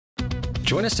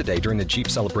Join us today during the Jeep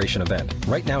Celebration event.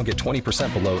 Right now, get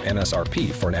 20% below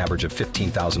MSRP for an average of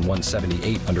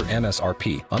 $15,178 under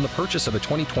MSRP on the purchase of a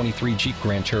 2023 Jeep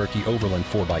Grand Cherokee Overland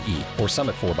 4xE or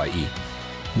Summit 4xE.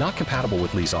 Not compatible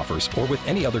with lease offers or with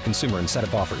any other consumer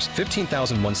incentive offers.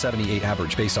 $15,178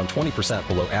 average based on 20%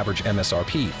 below average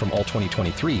MSRP from all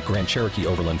 2023 Grand Cherokee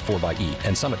Overland 4xE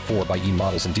and Summit 4xE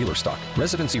models in dealer stock.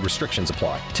 Residency restrictions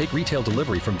apply. Take retail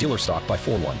delivery from dealer stock by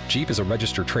 4/1. Jeep is a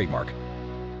registered trademark.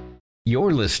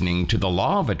 You're listening to the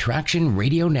Law of Attraction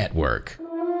Radio Network.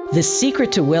 The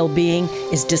secret to well-being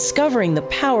is discovering the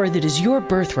power that is your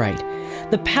birthright,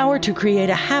 the power to create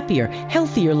a happier,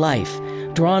 healthier life,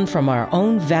 drawn from our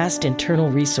own vast internal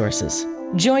resources.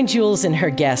 Join Jules and her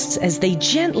guests as they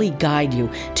gently guide you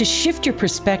to shift your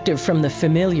perspective from the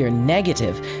familiar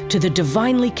negative to the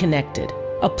divinely connected,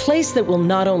 a place that will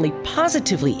not only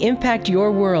positively impact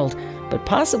your world, but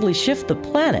possibly shift the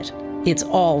planet. It's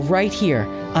all right here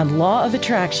on Law of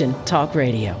Attraction Talk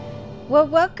Radio. Well,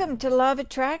 welcome to Law of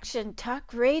Attraction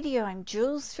Talk Radio. I'm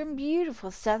Jules from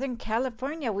beautiful Southern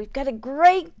California. We've got a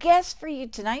great guest for you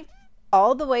tonight,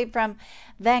 all the way from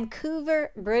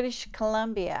Vancouver, British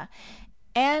Columbia.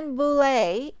 Anne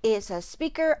Beaulieu is a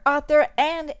speaker, author,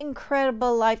 and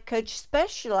incredible life coach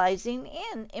specializing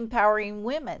in empowering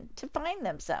women to find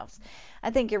themselves. I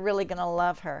think you're really going to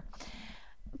love her.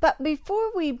 But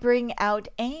before we bring out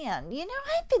Anne,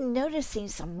 I've been noticing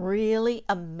some really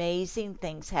amazing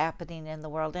things happening in the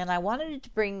world, and I wanted to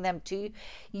bring them to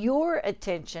your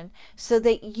attention so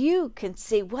that you can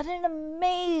see what an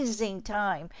amazing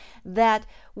time that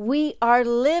we are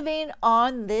living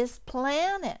on this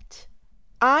planet.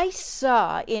 I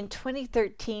saw in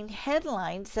 2013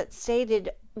 headlines that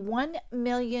stated 1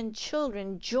 million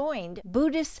children joined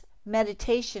Buddhist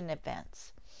meditation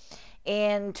events.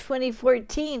 In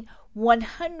 2014,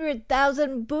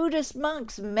 100,000 Buddhist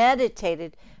monks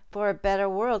meditated for a better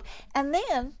world. And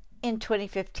then, in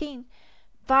 2015,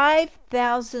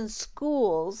 5,000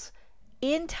 schools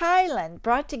in Thailand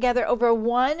brought together over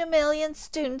 1 million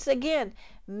students, again,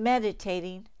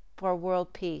 meditating for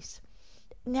world peace.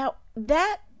 Now,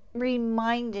 that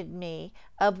reminded me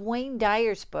of Wayne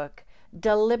Dyer's book,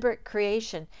 Deliberate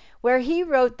Creation, where he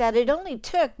wrote that it only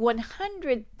took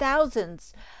 100,000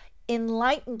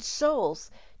 enlightened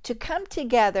souls to come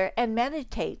together and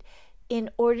meditate in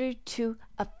order to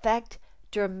affect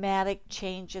dramatic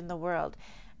change in the world.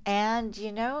 And,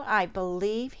 I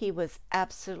believe he was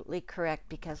absolutely correct,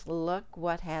 because look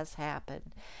what has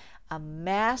happened. A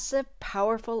massive,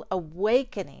 powerful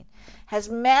awakening has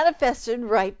manifested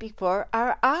right before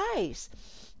our eyes.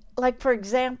 Like, for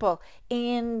example,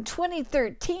 in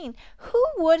 2013, who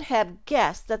would have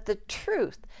guessed that the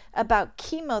truth about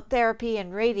chemotherapy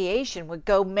and radiation would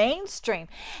go mainstream,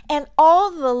 and all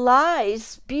the lies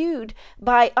spewed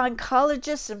by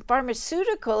oncologists and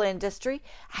pharmaceutical industry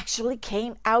actually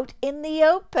came out in the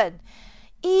open?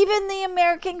 Even the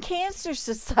American Cancer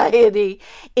Society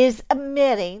is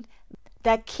admitting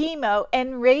that chemo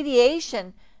and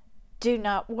radiation do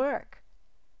not work.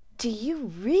 Do you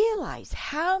realize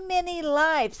how many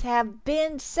lives have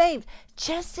been saved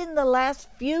just in the last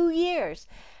few years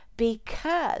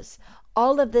because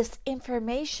all of this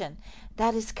information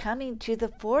that is coming to the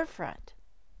forefront?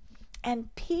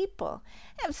 And people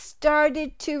have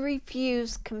started to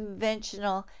refuse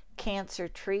conventional cancer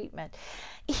treatment.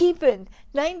 Even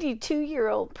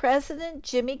 92-year-old President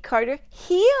Jimmy Carter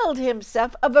healed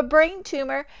himself of a brain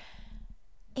tumor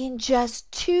in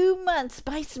just 2 months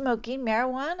by smoking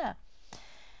marijuana.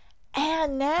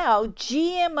 And now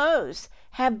GMOs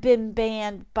have been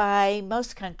banned by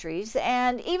most countries.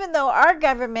 And even though our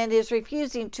government is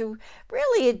refusing to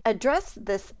really address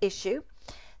this issue,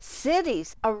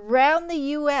 cities around the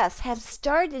U.S. have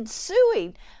started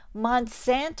suing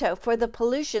Monsanto for the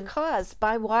pollution caused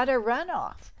by water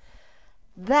runoff.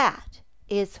 That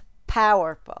is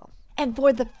powerful. And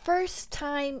for the first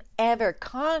time ever,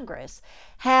 Congress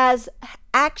has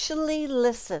actually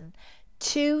listened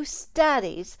to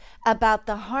studies about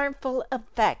the harmful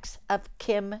effects of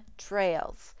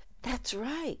chemtrails. That's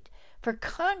right. For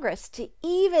Congress to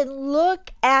even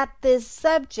look at this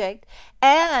subject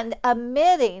and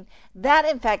admitting that,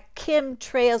 in fact,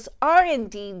 chemtrails are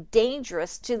indeed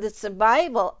dangerous to the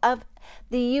survival of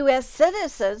the U.S.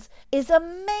 citizens is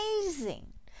amazing.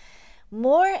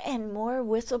 More and more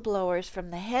whistleblowers,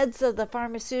 from the heads of the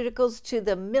pharmaceuticals to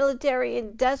the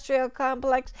military-industrial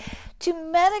complex to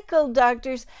medical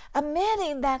doctors,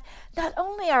 admitting that not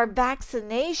only are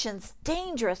vaccinations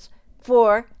dangerous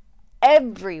for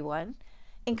everyone,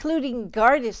 including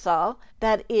Gardasil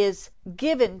that is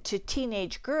given to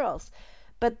teenage girls,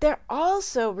 But they're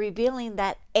also revealing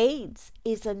that AIDS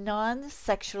is a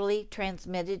non-sexually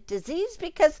transmitted disease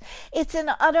because it's an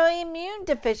autoimmune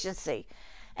deficiency.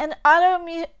 An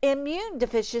autoimmune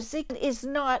deficiency is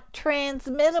not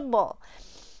transmittable.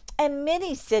 And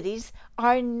many cities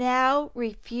are now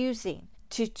refusing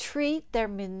to treat their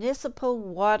municipal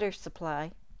water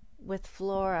supply with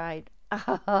fluoride.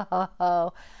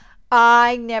 Oh,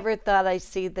 I never thought I'd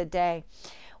see the day.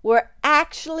 We're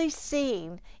actually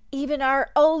seeing even our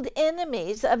old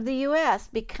enemies of the U.S.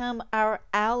 become our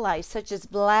allies, such as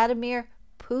Vladimir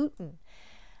Putin.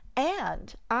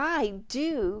 And I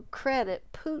do credit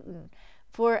Putin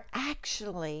for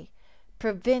actually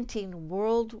preventing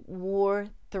World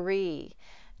War III.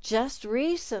 Just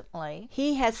recently,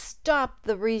 he has stopped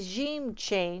the regime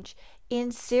change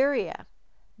in Syria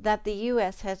that the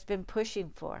U.S. has been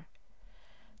pushing for.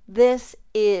 This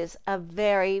is a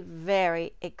very,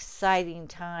 very exciting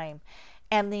time.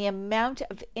 And the amount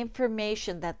of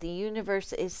information that the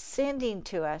universe is sending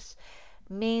to us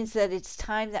means that it's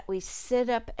time that we sit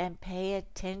up and pay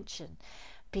attention,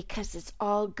 because it's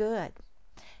all good.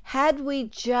 Had we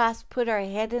just put our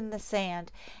head in the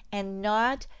sand and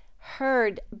not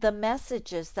heard the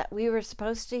messages that we were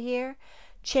supposed to hear,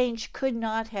 change could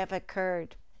not have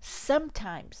occurred.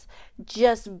 Sometimes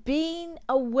just being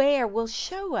aware will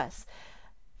show us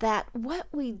that what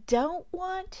we don't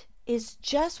want is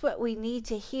just what we need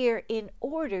to hear in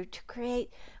order to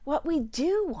create what we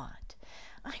do want.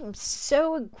 I'm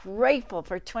so grateful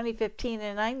for 2015,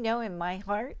 and I know in my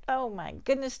heart, oh my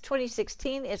goodness,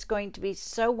 2016 is going to be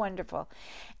so wonderful,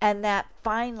 and that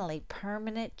finally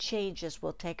permanent changes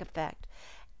will take effect,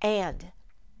 and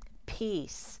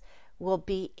peace will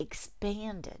be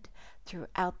expanded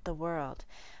throughout the world.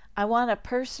 I want to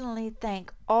personally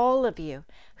thank all of you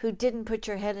who didn't put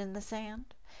your head in the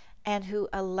sand and who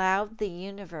allowed the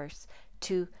universe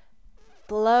to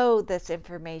flow this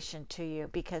information to you,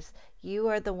 because you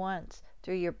are the ones,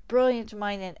 through your brilliant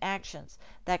mind and actions,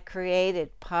 that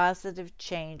created positive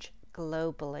change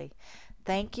globally.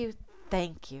 Thank you,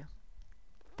 thank you,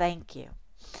 thank you.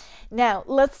 Now,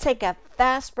 let's take a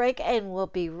fast break, and we'll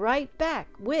be right back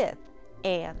with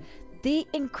Anne. The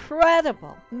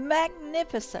incredible,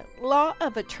 magnificent Law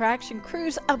of Attraction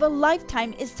Cruise of a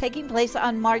Lifetime is taking place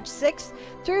on March 6th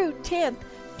through 10th,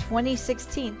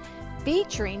 2016,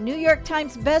 featuring New York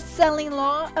Times best-selling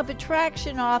Law of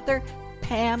Attraction author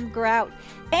Pam Grout,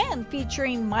 and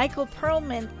featuring Michael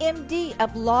Perlman, MD,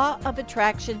 of Law of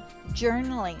Attraction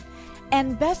Journaling,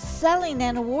 and best-selling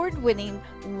and award-winning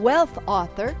wealth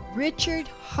author Richard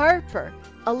Harper,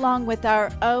 along with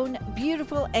our own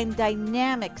beautiful and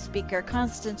dynamic speaker,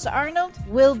 Constance Arnold,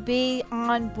 will be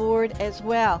on board as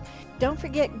well. Don't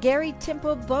forget Gary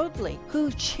Temple Bodley,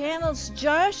 who channels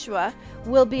Joshua,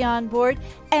 will be on board,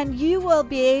 and you will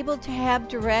be able to have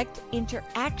direct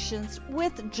interactions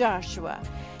with Joshua.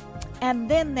 And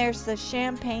then there's the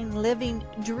Champagne Living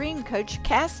Dream Coach,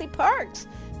 Cassie Parks,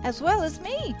 as well as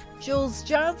me, Jules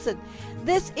Johnson.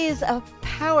 This is a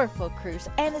powerful cruise,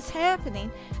 and it's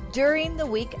happening during the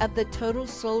week of the total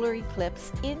solar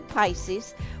eclipse in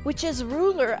Pisces, which is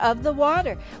ruler of the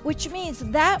water, which means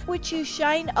that which you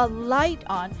shine a light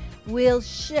on will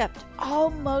shift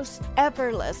almost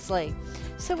effortlessly.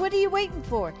 So what are you waiting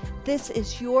for? This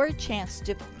is your chance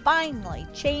to finally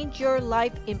change your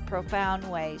life in profound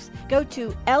ways. Go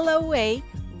to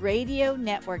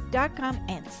LOARadionetwork.com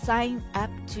and sign up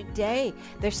today.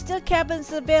 There's still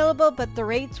cabins available, but the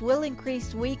rates will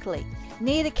increase weekly.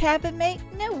 Need a cabin mate?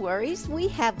 No worries. We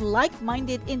have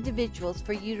like-minded individuals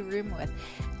for you to room with.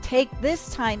 Take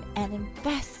this time and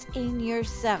invest in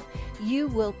yourself. You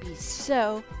will be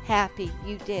so happy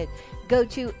you did. Go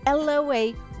to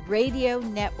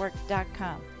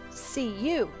LOARadionetwork.com. See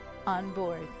you on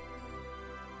board.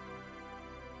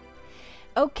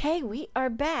 Okay, we are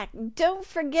back. Don't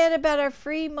forget about our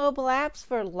free mobile apps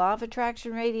for Law of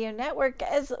Attraction Radio Network,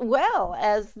 as well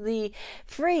as the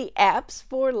free apps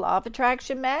for Law of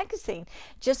Attraction Magazine.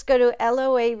 Just go to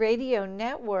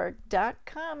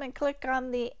LOARadionetwork.com and click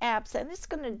on the apps, and it's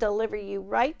going to deliver you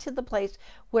right to the place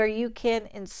where you can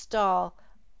install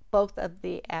both of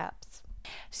the apps.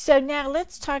 So now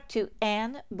let's talk to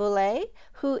Anne Beaulieu,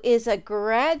 who is a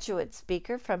graduate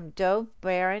speaker from Dove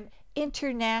Barron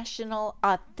International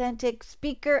Authentic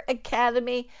Speaker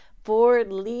Academy for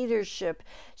Leadership.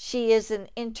 She is an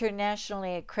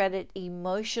internationally accredited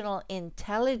emotional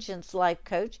intelligence life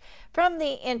coach from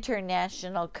the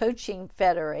International Coaching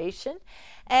Federation,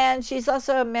 and she's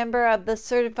also a member of the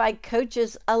Certified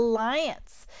Coaches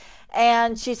Alliance.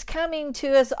 And she's coming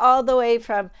to us all the way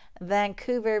from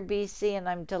Vancouver, BC, and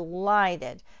I'm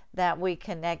delighted that we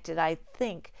connected. I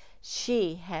think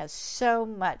She has so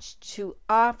much to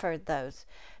offer those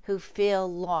who feel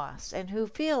lost and who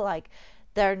feel like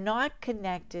they're not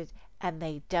connected and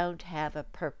they don't have a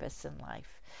purpose in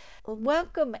life.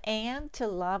 Welcome, Anne, to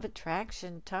Law of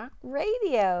Attraction Talk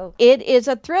Radio. It is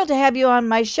a thrill to have you on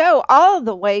my show all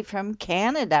the way from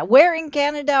Canada. Where in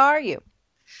Canada are you?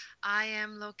 I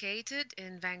am located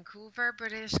in Vancouver,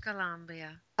 British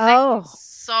Columbia. Thank you Oh,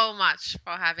 so much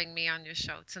for having me on your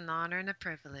show. It's an honor and a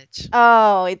privilege.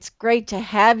 oh, it's great to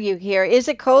have you here. Is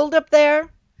it cold up there?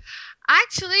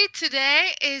 Actually,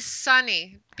 today is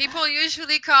sunny. People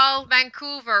usually call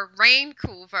Vancouver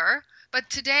Raincouver, but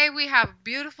today we have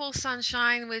beautiful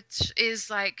sunshine, which is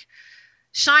like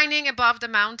shining above the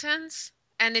mountains,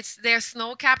 and they're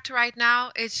snow capped right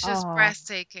now. It's just Oh,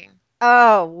 breathtaking.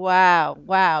 oh, wow,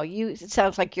 wow. It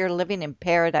sounds like you're living in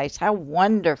paradise. How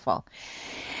wonderful.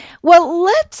 Well,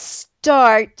 let's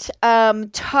start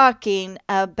talking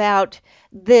about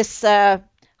this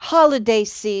holiday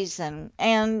season.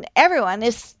 And everyone,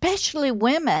 especially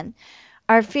women,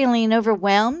 are feeling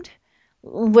overwhelmed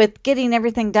with getting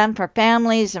everything done for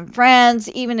families and friends,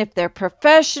 even if they're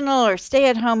professional or stay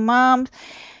at home moms.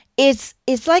 It's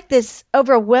like this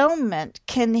overwhelmment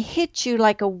can hit you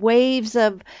like a waves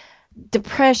of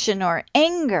depression or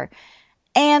anger.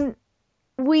 And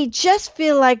we just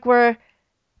feel like we're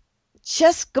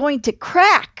just going to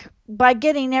crack by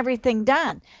getting everything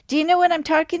done. Do you know what I'm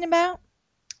talking about?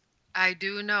 I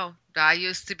do know. That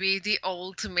used to be the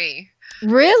old me.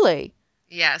 Really?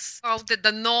 Yes. Well,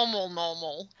 the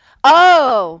normal.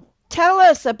 Oh, tell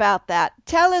us about that.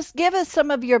 Give us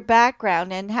some of your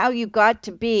background and how you got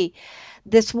to be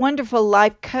this wonderful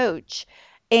life coach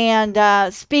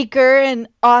and speaker and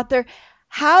author.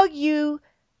 How you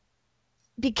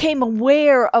became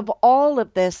aware of all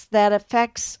of this that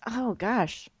affects, oh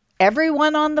gosh,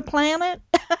 everyone on the planet?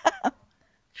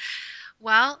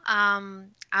 Well,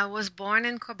 I was born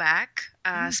in Quebec,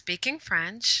 speaking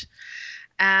French,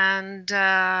 and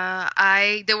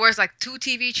I there was like two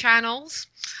TV channels,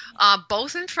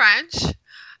 both in French,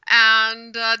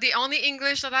 and the only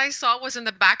English that I saw was in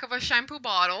the back of a shampoo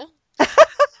bottle.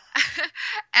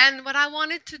 And what I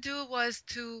wanted to do was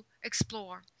to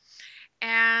explore.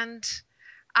 And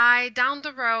down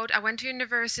the road, I went to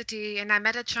university and I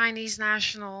met a Chinese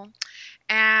national,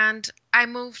 and I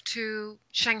moved to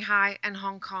Shanghai and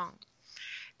Hong Kong.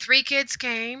 Three kids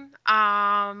came.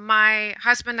 My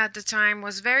husband at the time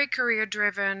was very career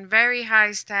driven, very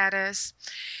high status,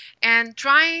 and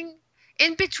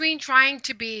in between, trying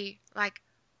to be like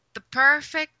the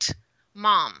perfect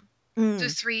mom to Mm,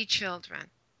 three children,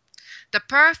 the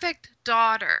perfect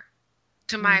daughter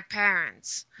to mm, my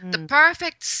parents, the mm.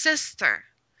 perfect sister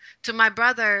to my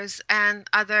brothers and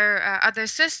other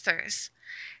sisters,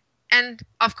 and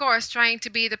of course trying to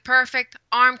be the perfect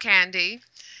arm candy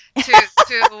to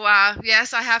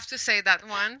yes, I have to say that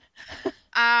one.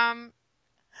 um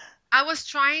I was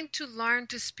trying to learn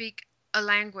to speak the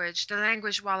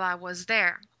language while I was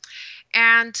there,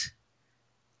 and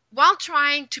while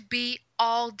trying to be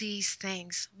all these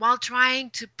things, while trying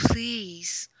to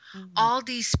please Mm, all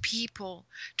these people,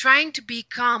 trying to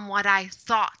become what I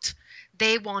thought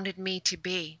they wanted me to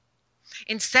be,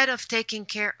 instead of taking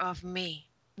care of me,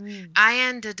 mm. I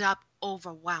ended up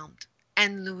overwhelmed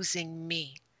and losing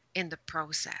me in the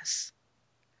process.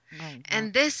 Oh, wow.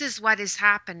 And this is what is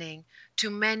happening to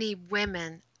many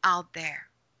women out there.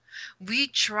 We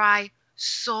try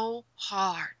so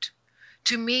hard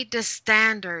to meet the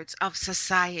standards of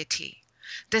society,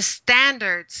 the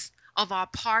standards of our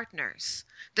partners,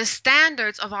 the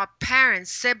standards of our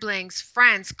parents, siblings,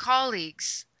 friends,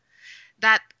 colleagues,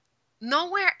 that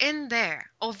nowhere in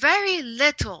there, or very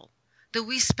little, do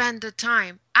we spend the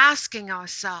time asking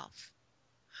ourselves,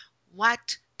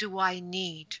 what do I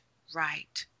need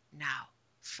right now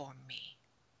for me?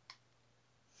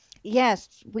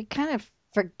 Yes, we kind of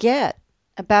forget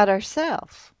about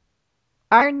ourselves,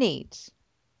 our needs.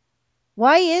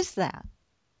 Why is that?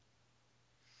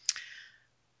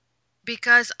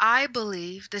 Because I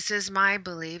believe, this is my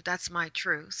belief, that's my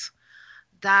truth,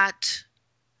 that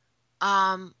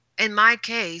in my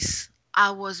case,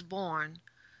 I was born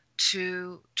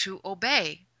to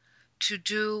obey, to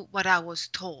do what I was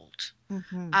told.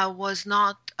 Mm-hmm. I was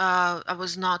not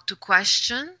to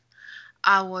question.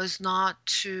 I was not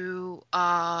to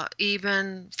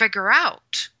even figure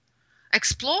out,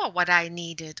 explore what I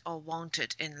needed or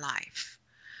wanted in life.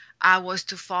 I was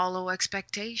to follow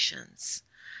expectations.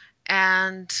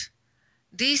 And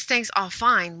these things are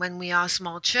fine when we are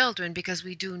small children because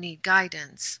we do need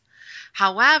guidance.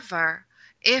 However,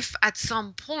 If at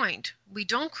some point we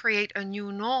don't create a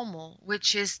new normal,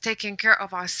 which is taking care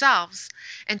of ourselves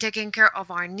and taking care of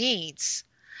our needs,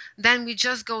 then we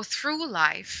just go through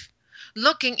life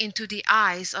looking into the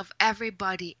eyes of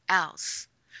everybody else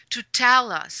to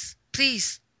tell us,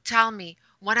 please tell me,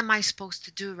 what am I supposed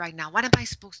to do right now? What am I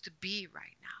supposed to be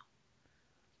right now?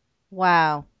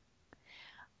 Wow.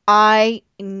 I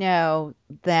know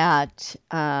that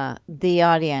the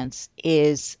audience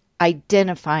is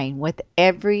identifying with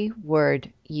every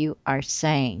word you are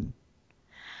saying.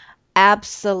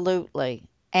 Absolutely.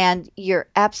 And you're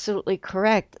absolutely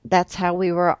correct. That's how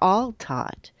we were all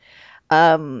taught.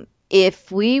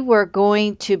 If we were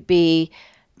going to be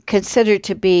considered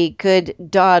to be good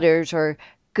daughters or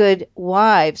good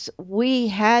wives, we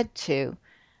had to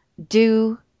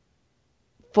do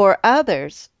for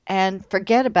others and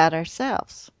forget about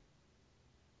ourselves.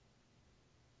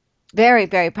 Very,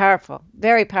 very powerful.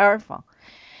 Very powerful.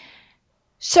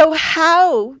 So,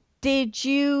 how did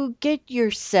you get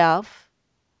yourself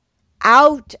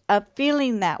out of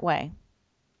feeling that way?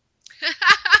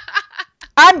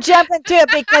 I'm jumping to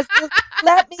it because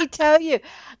let me tell you.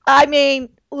 I mean,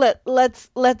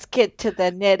 let's get to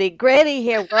the nitty gritty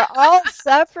here. We're all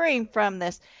suffering from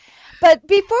this. But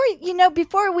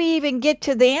before we even get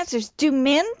to the answers, do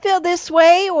men feel this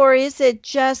way, or is it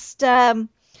just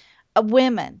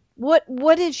women?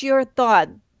 What is your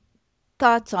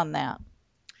thoughts on that?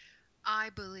 I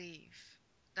believe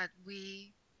that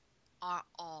we are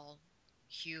all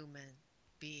human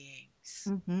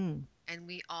beings Hmm. and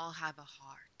we all have a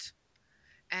heart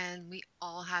and we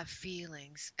all have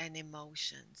feelings and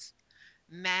emotions,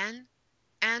 men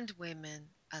and women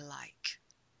alike.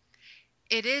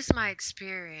 It is my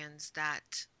experience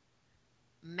that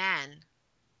men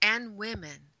and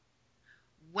women,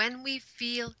 when we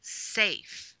feel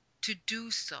safe to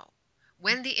do so,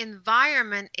 when the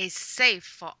environment is safe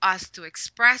for us to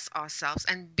express ourselves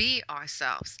and be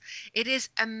ourselves, it is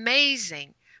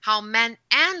amazing how men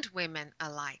and women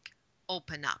alike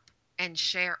open up and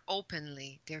share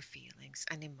openly their feelings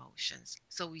and emotions.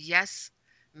 So, yes,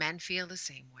 men feel the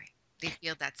same way. They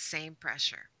feel that same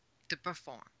pressure to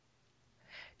perform.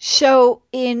 So,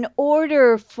 in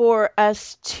order for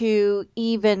us to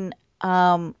even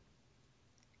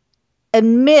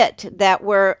admit that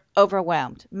we're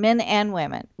overwhelmed, men and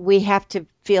women, we have to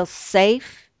feel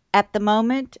safe at the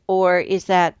moment, or is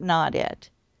that not it?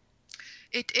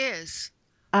 It is.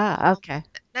 Ah, okay.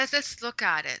 Let's look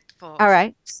at it All for a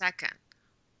right. second.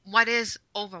 What is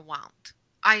overwhelmed?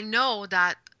 I know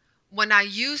that when I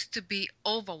used to be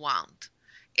overwhelmed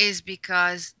is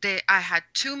because I had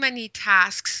too many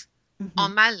tasks Hmm.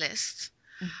 on my list.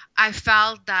 I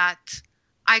felt that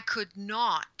I could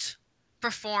not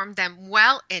perform them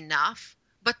well enough,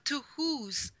 but to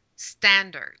whose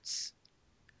standards?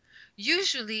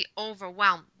 Usually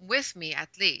overwhelmed, with me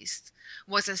at least,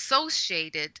 was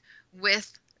associated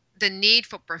with the need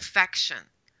for perfection.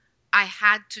 I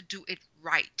had to do it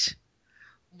right,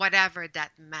 whatever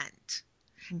that meant,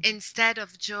 instead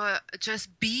of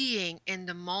just being in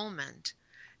the moment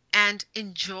and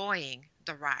enjoying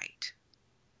the ride.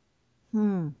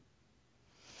 Hmm.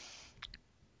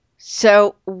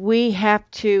 So we have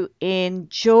to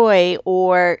enjoy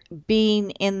or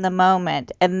being in the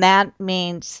moment, and that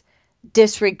means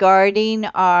disregarding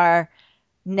our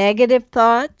negative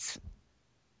thoughts.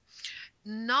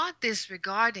 Not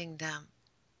disregarding them,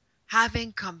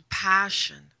 having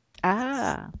compassion.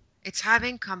 Ah. It's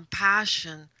having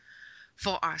compassion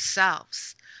for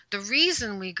ourselves. The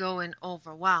reason we go in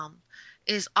overwhelm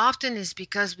is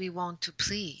because we want to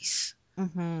please.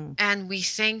 Mm-hmm. And we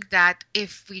think that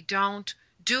if we don't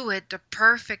do it the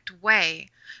perfect way,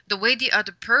 the way the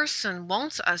other person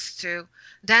wants us to,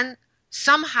 then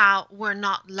somehow we're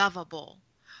not lovable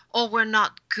or we're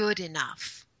not good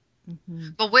enough. Mm-hmm.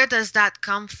 But where does that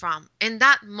come from? In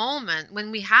that moment,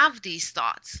 when we have these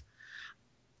thoughts,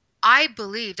 I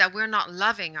believe that we're not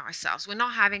loving ourselves. We're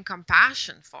not having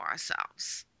compassion for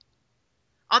ourselves.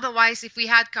 Otherwise, if we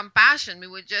had compassion, we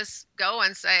would just go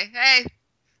and say, hey,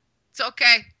 it's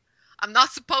okay. I'm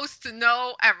not supposed to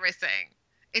know everything.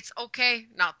 It's okay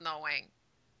not knowing.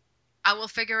 I will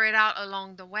figure it out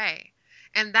along the way.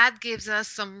 And that gives us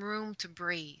some room to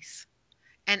breathe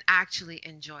and actually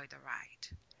enjoy the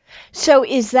ride. So,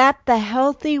 is that the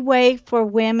healthy way for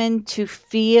women to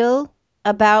feel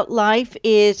about life?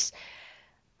 Is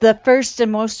the first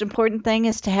and most important thing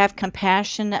is to have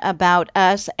compassion about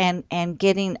us and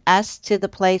getting us to the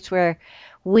place where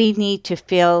we need to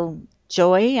feel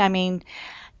joy? I mean,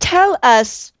 tell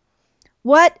us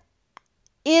what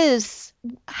is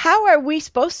how are we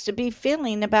supposed to be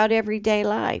feeling about everyday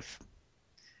life?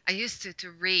 I used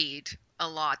to read a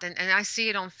lot, and I see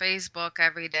it on Facebook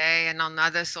every day and on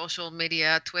other social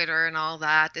media, Twitter and all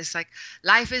that. It's like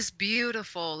life is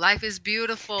beautiful, life is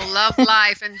beautiful, love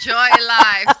life, enjoy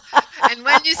life. And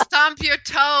when you stomp your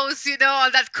toes,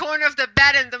 on that corner of the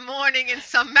bed in the morning and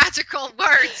some magical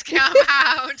words come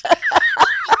out,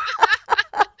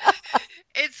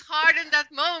 it's hard in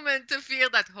that moment to feel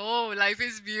that, oh, life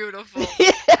is beautiful.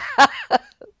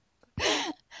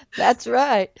 That's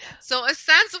right. So a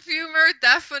sense of humor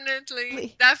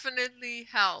definitely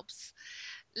helps.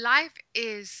 Life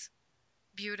is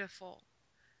beautiful,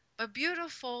 but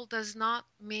beautiful does not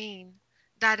mean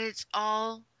that it's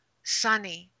all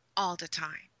sunny all the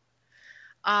time.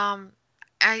 Um,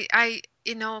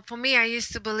 for me, I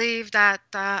used to believe that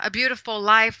a beautiful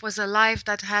life was a life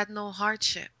that had no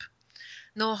hardship,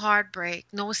 no heartbreak,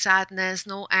 no sadness,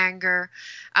 no anger.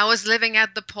 I was living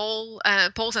at the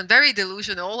poles and very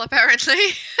delusional, apparently.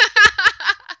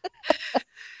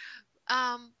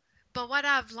 um, but what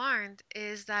I've learned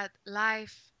is that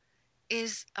life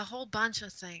is a whole bunch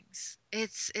of things.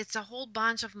 It's a whole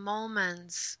bunch of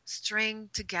moments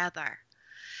stringed together,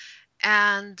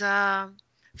 and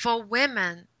for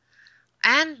women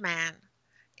and men,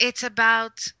 it's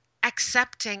about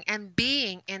accepting and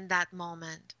being in that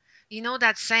moment. You know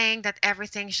that saying that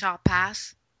everything shall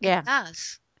pass? It Yeah.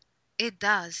 does. It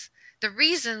does. The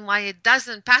reason why it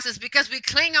doesn't pass is because we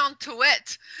cling on to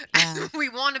it Yeah. and we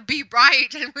want to be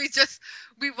right, and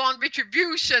we want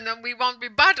retribution, and we want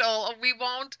rebuttal, or we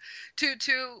want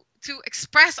to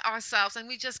express ourselves, and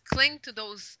we just cling to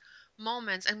those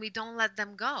moments and we don't let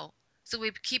them go. So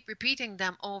we keep repeating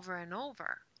them over and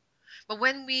over. But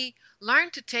when we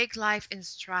learn to take life in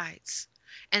strides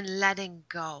and letting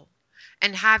go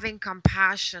and having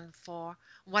compassion for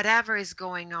whatever is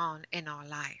going on in our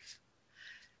life,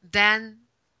 then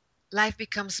life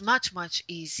becomes much, much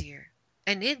easier,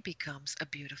 and it becomes a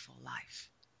beautiful life.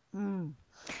 Mm.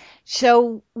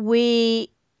 So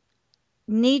we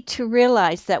need to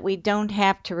realize that we don't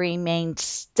have to remain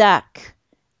stuck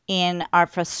in our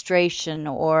frustration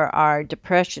or our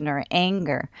depression or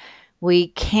anger. We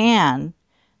can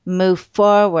move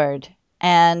forward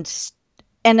and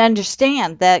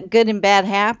understand that good and bad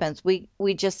happens. We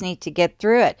just need to get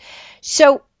through it.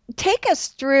 So take us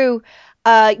through.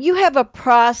 You have a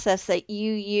process that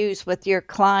you use with your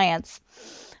clients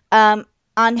on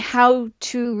how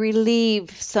to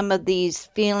relieve some of these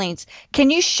feelings. Can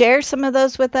you share some of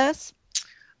those with us?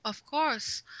 Of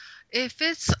course, if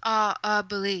it's a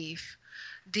belief,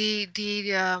 the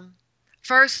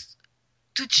first,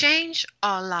 to change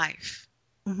our life,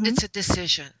 Mm-hmm. it's a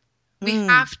decision. We Mm.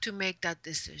 have to make that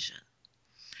decision,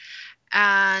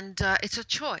 and it's a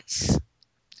choice.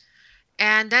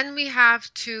 And then we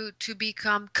have to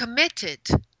become committed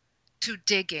to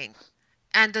digging.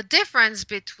 And the difference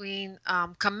between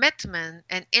commitment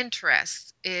and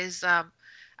interest is,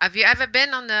 have you ever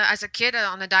been as a kid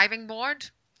on a diving board,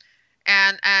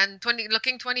 and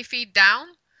 20 feet down,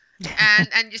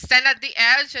 and you stand at the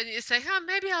edge and you say, oh,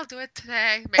 maybe I'll do it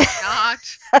today, maybe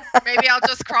not, maybe I'll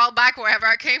just crawl back wherever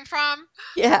I came from.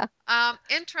 Yeah.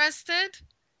 Interested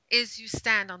is you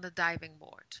stand on the diving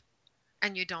board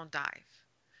and you don't dive.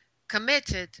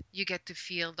 Committed, you get to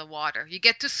feel the water. You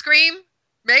get to scream,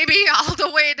 maybe all the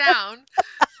way down,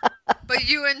 but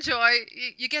you enjoy.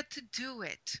 You get to do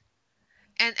it,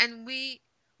 and we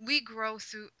grow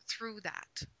through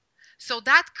that. So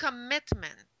that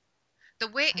commitment, the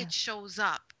way it shows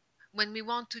up when we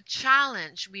want to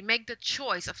challenge, we make the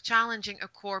choice of challenging a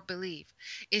core belief,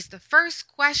 is the first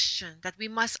question that we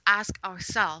must ask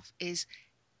ourselves is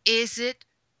it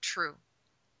true?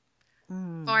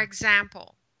 For Mm.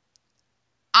 example,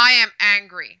 I am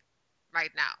angry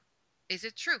right now. Is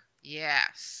it true?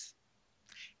 Yes.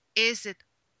 Is it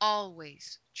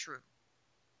always true?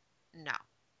 No.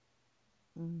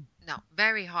 Mm. No.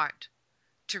 Very hard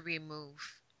to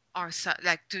remove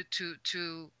like to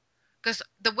because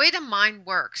the way the mind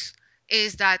works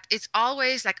is that it's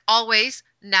always like always,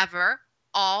 never,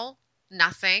 all,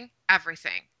 nothing,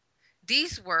 everything.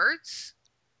 These words,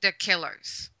 they're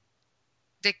killers.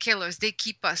 They're killers. They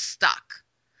keep us stuck.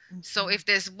 So Mhm. if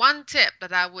there's one tip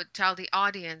that I would tell the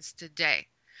audience today,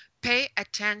 pay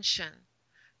attention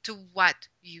to what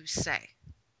you say.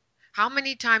 How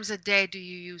many times a day do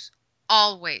you use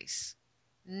always,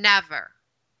 never,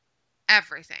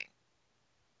 everything?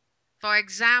 For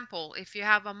example, if you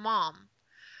have a mom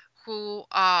who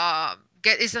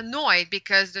is annoyed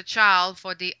because the child,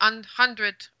 for the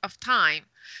hundredth of time,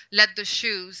 left the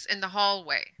shoes in the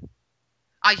hallway.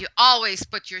 You always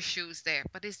put your shoes there.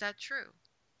 But is that true?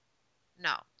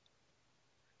 No.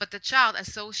 But the child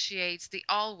associates the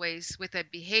always with a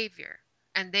behavior,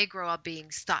 and they grow up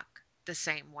being stuck. the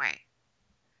same way.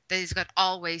 That it's got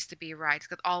always to be right. It's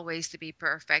got always to be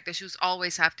perfect. The shoes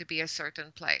always have to be a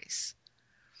certain place.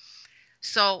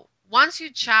 So once you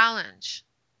challenge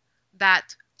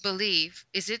that belief,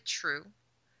 is it true?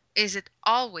 Is it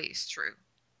always true?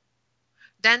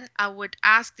 Then I would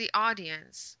ask the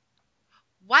audience,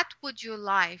 what would your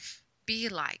life be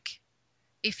like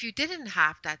if you didn't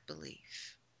have that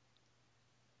belief?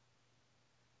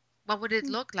 What would it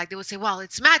look like? They would say, well,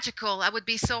 it's magical. I would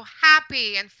be so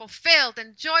happy and fulfilled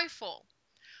and joyful.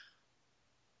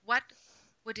 What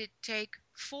would it take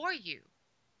for you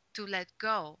to let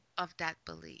go of that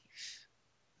belief?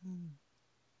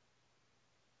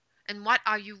 And what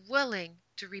are you willing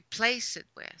to replace it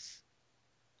with?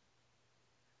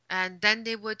 And then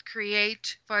they would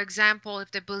create, for example,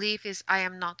 if the belief is, I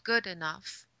am not good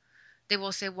enough, they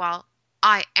will say, well,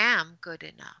 I am good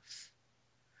enough.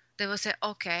 They will say,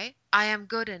 okay, I am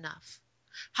good enough.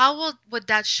 Would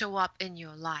that show up in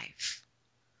your life?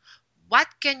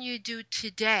 What can you do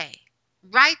today,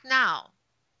 right now,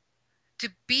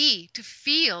 to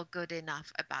feel good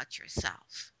enough about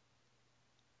yourself?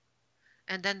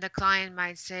 And then the client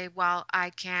might say, well, I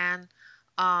can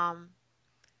um,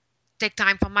 take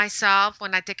time for myself.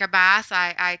 When I take a bath,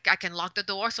 I can lock the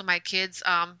door so my kids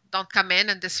don't come in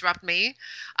and disrupt me.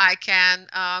 I can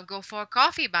go for a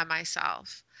coffee by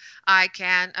myself. I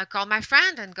can call my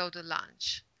friend and go to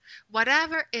lunch.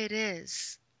 Whatever it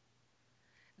is,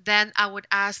 then I would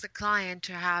ask the client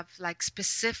to have like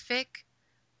specific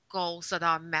goals that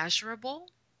are measurable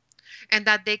and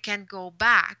that they can go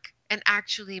back and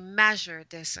actually measure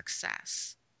their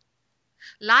success.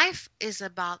 Life is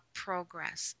about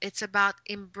progress. It's about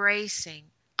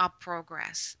embracing our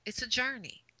progress. It's a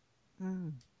journey.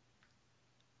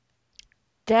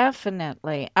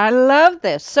 Definitely. I love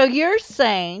this. So you're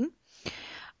saying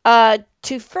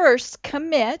to first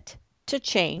commit to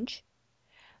change,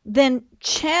 then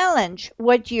challenge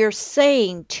what you're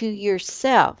saying to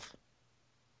yourself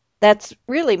that's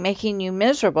really making you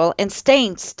miserable and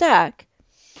staying stuck,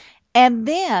 and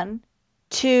then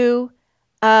to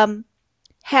um,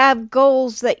 have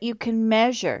goals that you can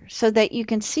measure so that you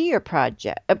can see your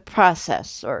project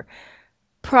process or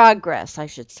progress, I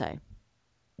should say.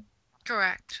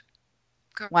 Correct.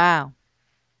 Correct. Wow.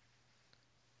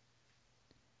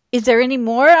 Is there any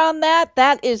more on that?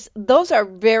 That is, those are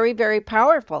very, very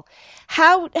powerful.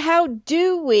 How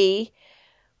do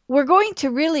we're going to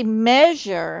really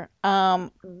measure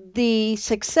the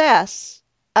success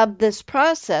of this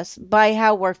process by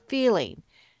how we're feeling.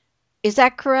 Is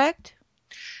that correct?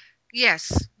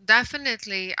 Yes,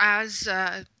 definitely. As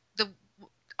the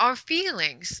our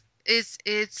feelings is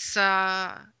it's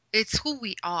who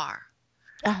we are.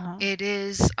 Uh-huh.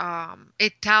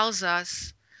 It tells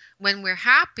us when we're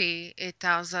happy, it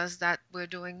tells us that we're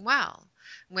doing well.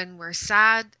 When we're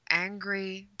sad,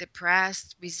 angry,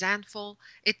 depressed, resentful,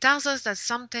 it tells us that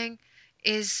something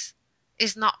is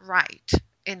is not right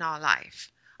in our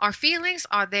life. Our feelings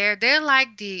are there. They're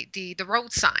like the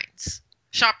road signs.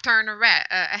 Sharp turn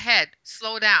ahead,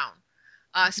 slow down,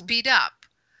 Mhm. speed up.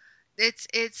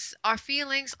 It's our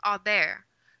feelings are there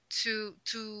to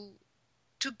to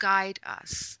to guide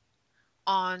us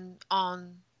on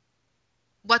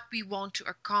what we want to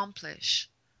accomplish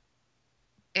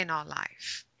in our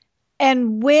life.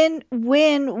 And when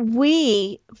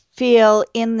we feel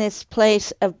in this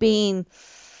place of being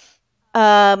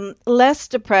less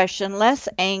depression, less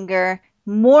anger,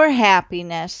 more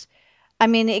happiness, I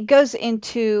mean, it goes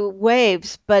into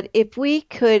waves, but if we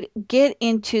could get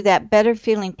into that better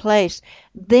feeling place,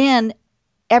 then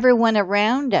everyone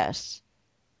around us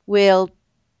will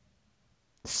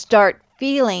start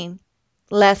feeling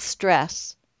less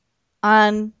stress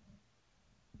on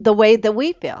the way that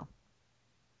we feel.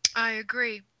 I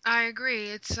agree. I agree.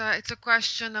 It's a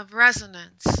question of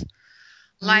resonance.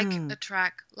 Like Mm.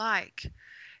 attract like.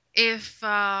 If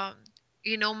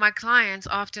my clients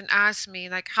often ask me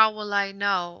like, how will I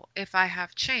know if I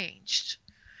have changed?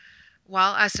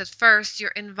 Well, I said first,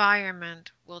 your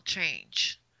environment will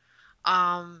change.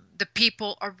 The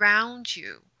people around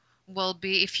you will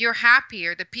be, if you're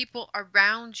happier, the people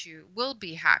around you will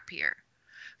be happier.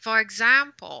 For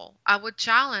example, I would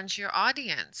challenge your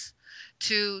audience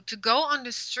to go on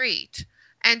the street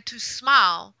and to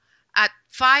smile at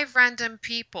five random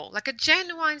people, like a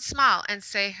genuine smile, and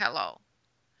say hello.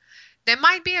 There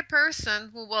might be a person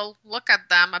who will look at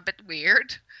them a bit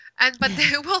weird, and but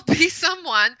there will be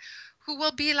someone who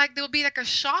will be like there will be like a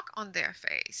shock on their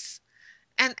face.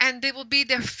 And they will be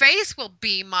their face will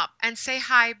beam up and say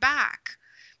hi back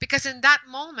because in that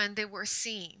moment they were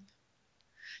seen.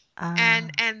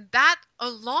 and Ah. and that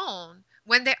alone,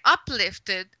 when they're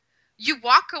uplifted, you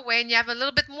walk away and you have a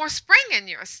little bit more spring in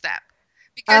your step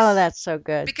Oh, because that's so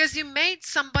good. you made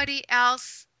somebody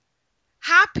else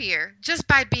happier just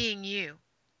by being you.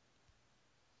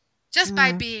 Just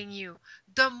by Mm. being you.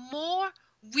 The more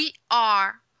we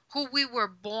are who we were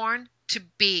born to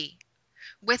be,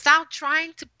 without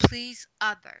trying to please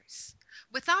others,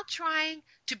 without trying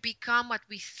to become what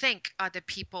we think other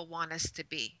people want us to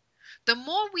be, the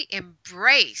more we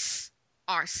embrace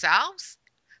ourselves,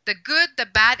 the good, the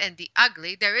bad, and the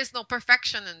ugly, there is no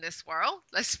perfection in this world,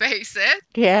 let's face it,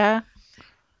 Yeah.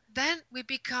 then we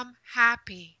become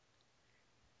happy,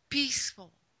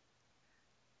 peaceful,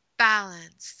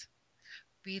 balanced.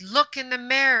 We look in the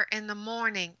mirror in the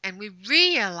morning and we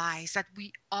realize that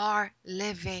we are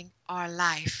living our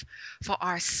life for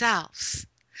ourselves.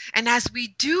 And as we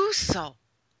do so,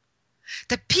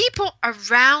 the people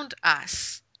around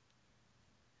us,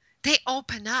 they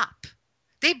open up,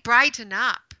 they brighten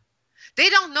up. They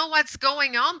don't know what's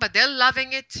going on, but they're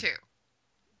loving it too.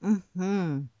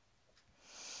 Hmm.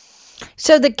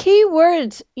 So the key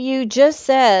words you just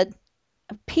said,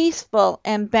 peaceful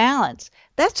and balanced,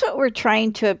 that's what we're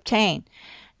trying to obtain.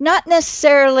 Not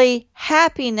necessarily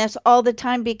happiness all the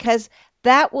time, because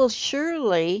that will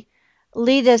surely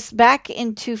lead us back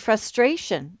into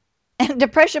frustration and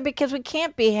depression, because we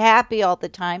can't be happy all the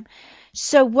time.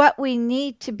 So, what we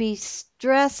need to be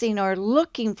stressing or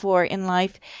looking for in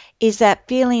life is that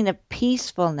feeling of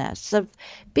peacefulness, of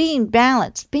being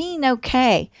balanced, being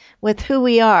okay with who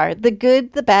we are, the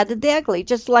good, the bad, and the ugly,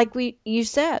 just like you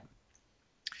said.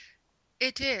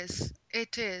 It is.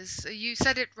 It is. You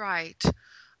said it right.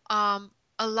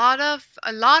 A lot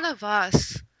of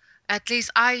us, at least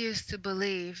I used to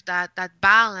believe that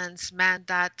balance meant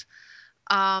that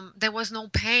there was no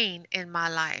pain in my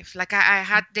life. Like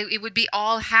it would be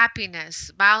all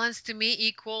happiness. Balance to me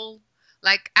equal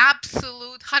like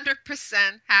absolute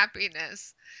 100%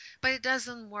 happiness. But it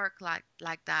doesn't work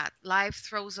like that. Life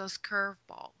throws us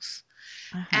curveballs.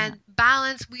 Uh-huh. And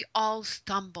balance, we all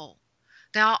stumble.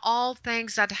 There are all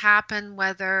things that happen,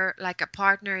 whether like a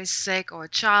partner is sick or a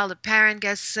child, a parent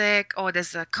gets sick, or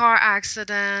there's a car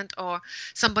accident, or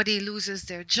somebody loses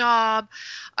their job,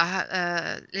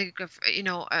 a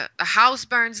house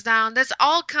burns down. There's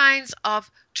all kinds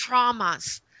of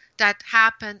traumas that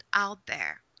happen out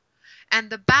there. And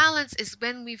the balance is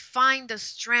when we find the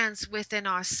strengths within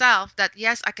ourselves that,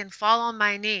 yes, I can fall on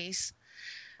my knees,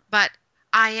 but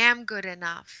I am good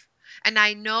enough and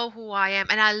I know who I am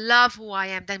and I love who I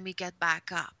am, then we get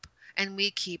back up and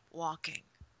we keep walking.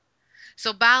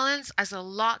 So balance has a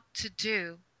lot to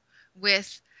do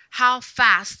with how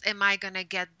fast am I going to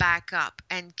get back up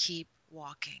and keep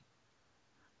walking.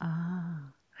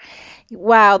 Ah.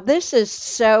 Wow, this is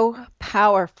so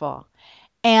powerful.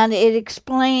 And it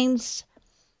explains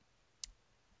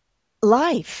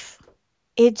life.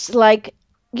 It's like,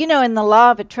 in the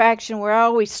law of attraction, we're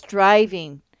always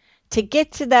striving to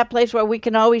get to that place where we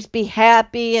can always be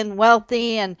happy and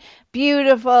wealthy and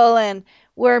beautiful, and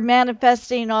we're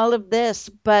manifesting all of this.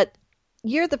 But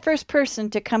you're the first person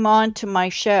to come on to my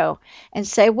show and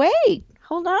say, wait,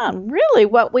 hold on. Really,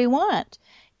 what we want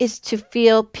is to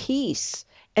feel peace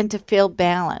and to feel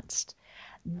balanced.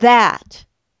 That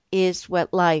is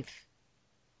what life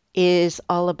is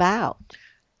all about.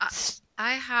 I,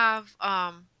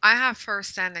 I have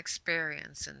firsthand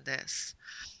experience in this.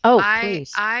 Oh, I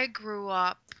please. I grew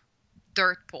up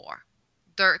dirt poor.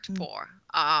 Dirt Mm. poor.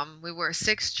 We were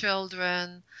six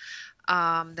children.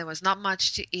 There was not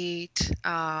much to eat.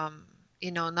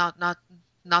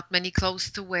 Not many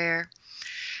clothes to wear.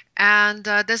 And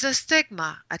there's a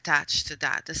stigma attached to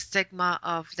that. The stigma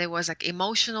of there was like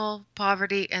emotional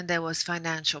poverty and there was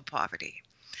financial poverty.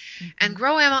 And Mhm.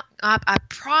 growing up, I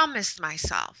promised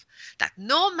myself that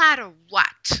no matter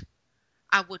what,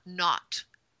 I would not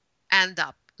end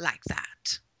up like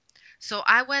that. So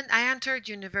I entered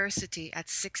university at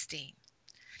 16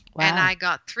 and Wow. I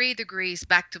got 3 degrees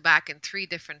back to back in 3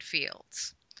 different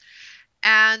fields.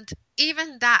 And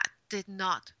even that did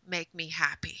not make me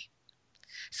happy.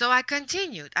 So I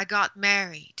continued. I got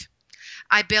married.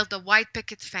 I built a white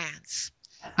picket fence.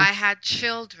 I had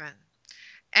children.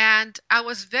 And I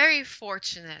was very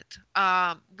fortunate.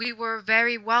 We were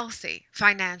very wealthy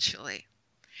financially.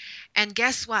 And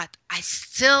guess what? I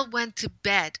still went to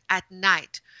bed at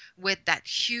night with that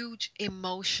huge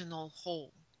emotional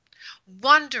hole,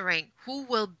 wondering who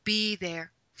will be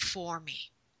there for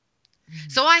me. Mm.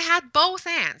 So I had both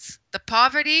ends, the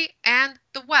poverty and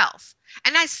the wealth.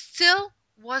 And I still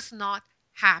was not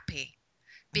happy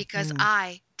because Mhm.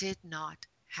 I did not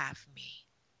have me.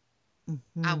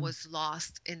 I Mhm. was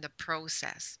lost in the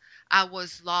process. I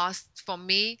was lost for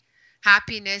me.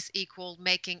 Happiness equal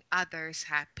making others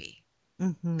happy.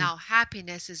 Mm-hmm. Now,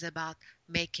 happiness is about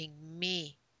making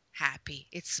me happy.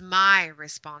 It's my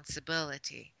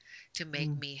responsibility to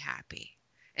make me happy.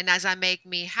 And as I make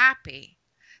me happy,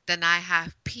 then I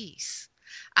have peace,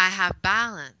 I have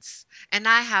balance, and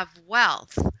I have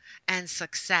wealth and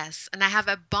success, and I have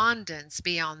abundance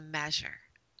beyond measure.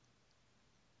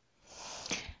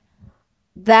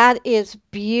 That is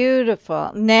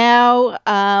beautiful. Now,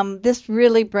 this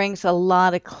really brings a,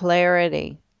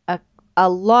 a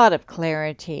lot of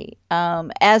clarity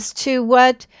as to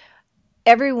what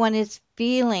everyone is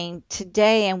feeling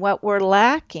today and what we're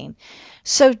lacking.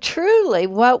 So, truly,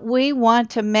 what we want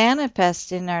to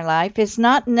manifest in our life is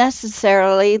not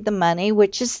necessarily the money,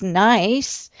 which is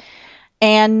nice,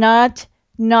 and not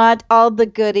all the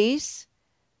goodies,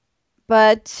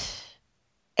 but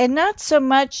and not so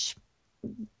much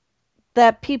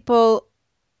that people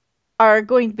are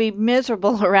going to be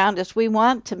miserable around us. We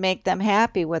want to make them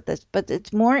happy with us, but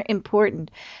it's more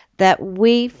important that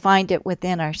we find it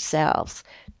within ourselves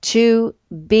to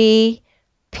be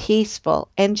peaceful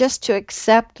and just to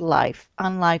accept life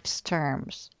on life's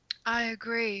terms. I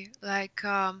agree. Like,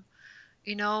 when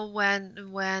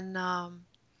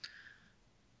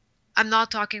I'm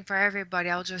not talking for everybody,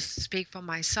 I'll just speak for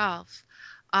myself.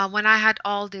 When I had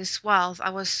all this wealth, I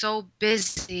was so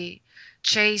busy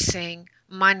chasing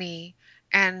money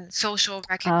and social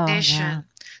Oh, yeah. recognition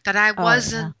that I Oh,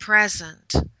 yeah. wasn't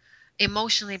present,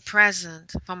 emotionally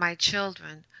present for my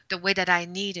children the way that I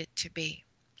needed to be.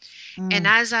 And Mm,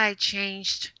 as I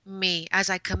changed me, as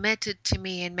I committed to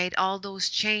me and made all those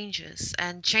changes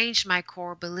and changed my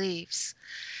core beliefs,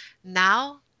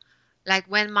 now, like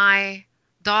when my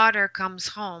daughter comes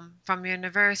home from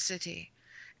university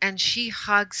and she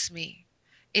hugs me,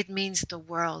 it means the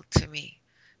world to me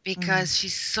mm, because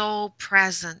she's so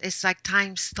present. It's like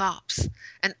time stops.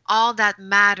 And all that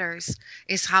matters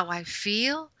is how I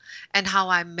feel and how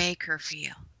I make her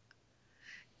feel.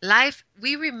 Life,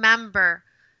 we remember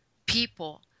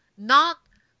people not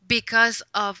because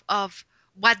of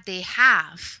what they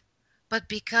have, but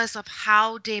because of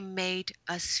how they made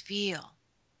us feel.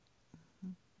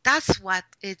 That's what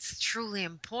it's truly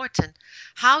important.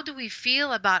 How do we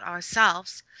feel about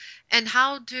ourselves and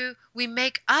how do we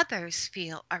make others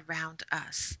feel around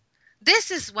us?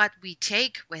 This is what we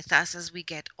take with us as we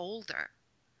get older.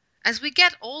 As we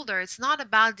get older, it's not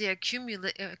about the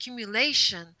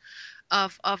accumulation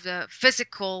of the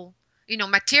physical,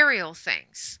 material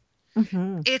things.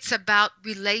 mm-hmm. It's about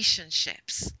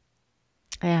relationships.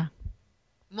 Yeah.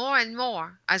 More and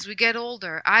more as we get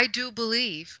older, I do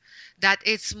believe that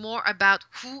it's more about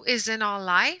who is in our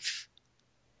life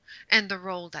and the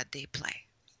role that they play.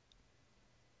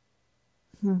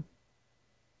 Hmm.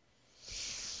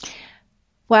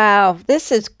 Wow,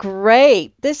 this is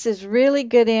great. This is really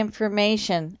good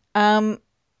information.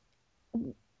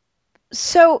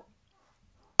 So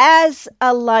as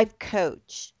a life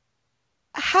coach,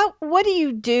 how what do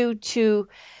you do to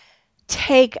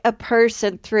take a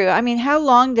person through? I mean, how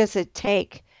long does it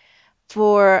take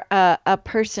for a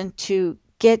person to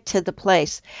get to the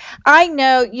place? I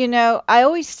know, I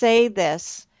always say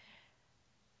this,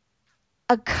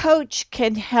 a coach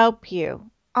can help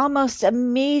you almost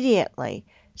immediately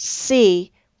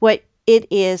see what it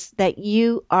is that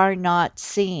you are not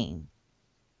seeing.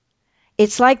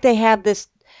 It's like they have this,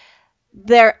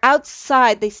 they're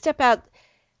outside, they step out,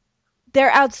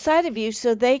 they're outside of you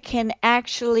so they can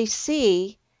actually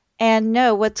see and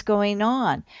know what's going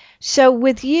on. So,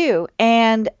 with you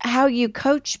and how you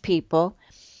coach people,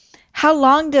 how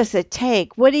long does it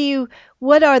take? What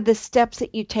are the steps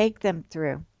that you take them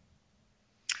through?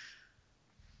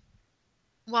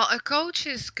 Well, a coach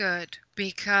is good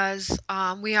because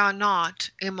we are not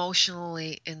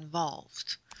emotionally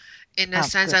involved. In a Oh,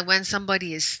 sense good. that when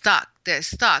somebody is stuck, they're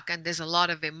stuck, and there's a lot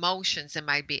of emotions. It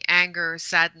might be anger,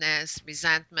 sadness,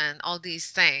 resentment, all these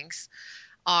things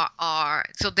are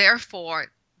so therefore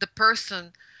the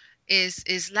person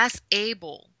is less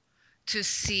able to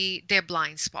see their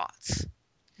blind spots.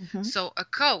 Hmm. So a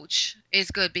coach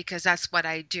is good because that's what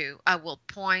I do. I will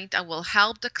point, I will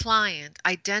help the client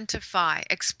identify,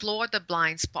 explore the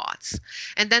blind spots,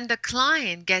 and then the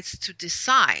client gets to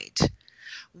decide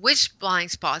which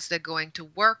blind spots they're going to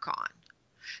work on.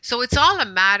 So it's all a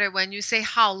matter when you say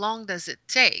how long does it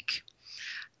take?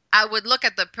 I would look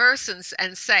at the persons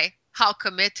and say, how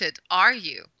committed are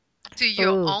you to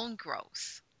your Oh. own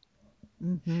growth?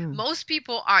 Hmm. Most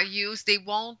people are used, they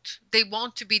want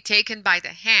to be taken by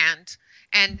the hand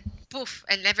and poof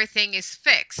and everything is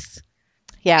fixed.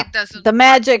 Yeah. It doesn't The work.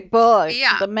 magic bullet. Yeah,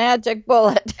 The magic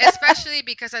bullet. especially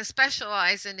because I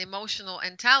specialize in emotional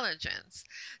intelligence.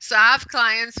 So I have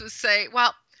clients who say,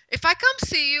 "Well, if I come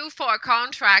see you for a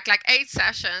contract, like 8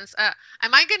 sessions,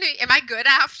 am I good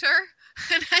after?"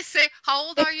 And I say, "How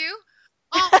old are you?"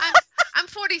 "Oh, I'm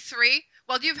 43."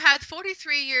 "Well, you've had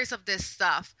 43 years of this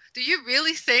stuff. Do you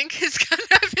really think it's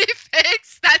gonna be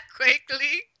fixed that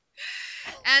quickly?"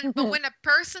 And but when a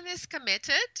person is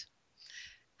committed,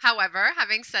 however,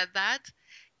 having said that,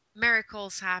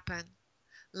 miracles happen.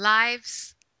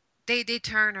 Lives, they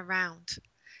turn around.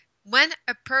 When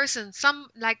a person, some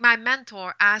like my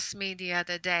mentor asked me the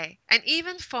other day, and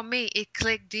even for me it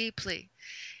clicked deeply.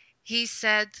 He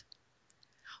said,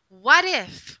 "What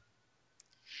if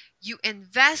you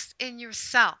invest in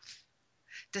yourself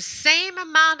the same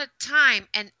amount of time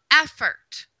and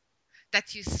effort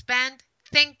that you spend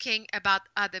thinking about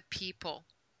other people?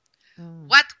 Mm.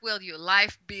 What will your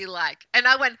life be like?" And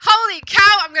I went, "Holy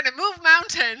cow, I'm going to move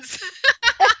mountains."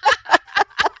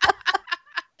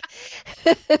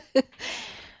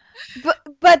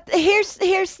 But here's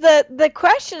the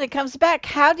question that comes back.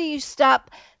 How do you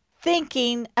stop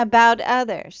thinking about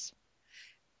others?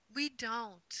 we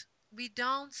don't we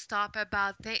don't stop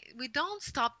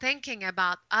thinking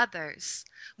about others.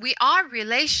 We are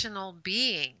relational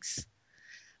beings.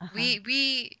 Uh-huh. We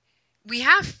we we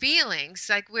have feelings.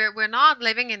 Like we're not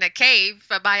living in a cave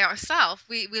by ourselves.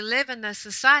 We live in a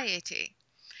society.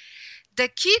 The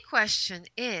key question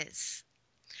is,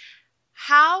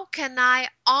 how can I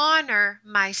honor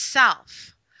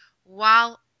myself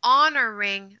while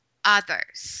honoring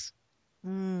others?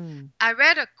 Mm. I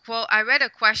read a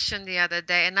question the other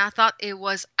day and I thought it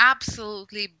was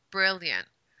absolutely brilliant.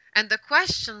 And the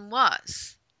question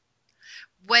was,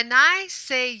 when I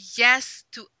say yes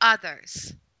to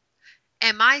others,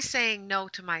 am I saying no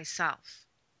to myself?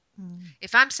 Mm.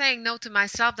 If I'm saying no to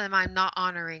myself, then I'm not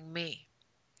honoring me.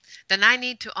 Then I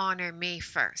need to honor me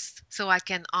first so I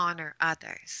can honor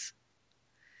others.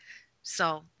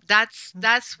 So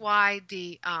that's why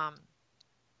the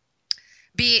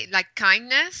be like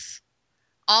kindness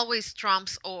always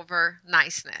trumps over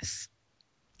niceness.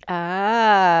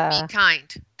 Be Ah.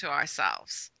 kind to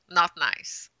ourselves, not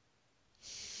nice.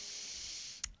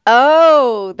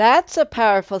 Oh, that's a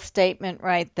powerful statement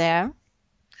right there.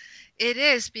 It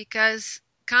is because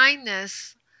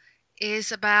kindness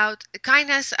as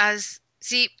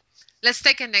see, let's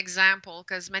take an example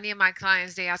because many of my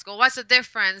clients they ask, "Well, what's the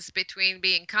difference between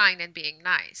being kind and being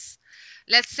nice?"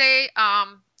 Let's say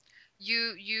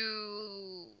you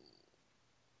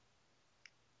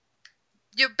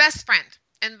your best friend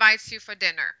invites you for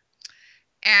dinner,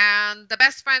 and the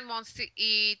best friend wants to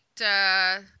eat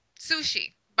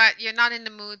sushi, but you're not in the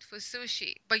mood for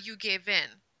sushi, but you give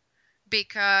in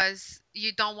because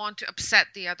you don't want to upset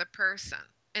the other person.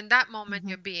 In that moment, Hmm.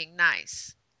 you're being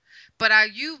nice. But are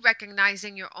you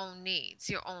recognizing your own needs,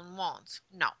 your own wants?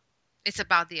 No. It's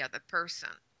about the other person.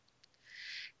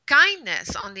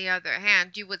 Kindness, on the other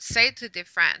hand, you would say to the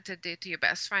friend, to your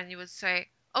best friend, you would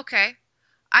say, "Okay,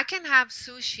 I can have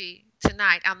sushi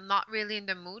tonight. I'm not really in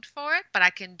the mood for it, but I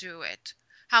can do it.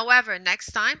 However,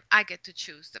 next time I get to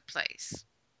choose the place."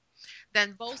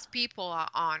 Then both people are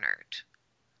honored.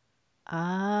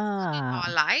 Often in our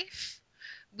Ah. life,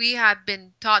 we have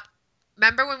been taught,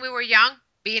 remember when we were young?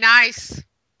 Be nice.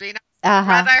 Be nice to your Uh-huh.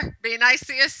 brother. Be nice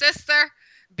to your sister.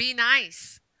 Be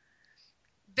nice.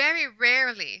 Very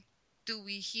rarely do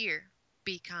we hear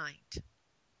be kind.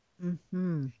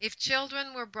 Hmm. If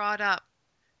children were brought up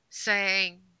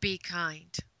saying be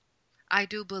kind, I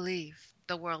do believe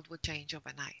the world would change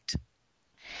overnight.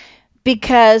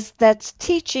 Because that's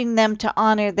teaching them to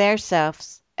honor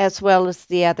themselves as well as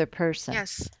the other person.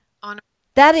 Yes, honor.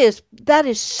 That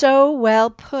is so well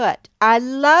put. I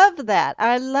love that.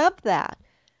 I love that.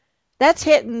 That's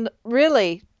hitting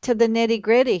really to the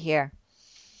nitty-gritty here.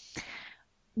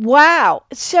 Wow.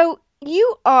 So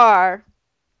you are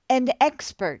an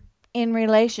expert in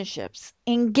relationships,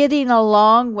 in getting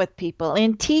along with people,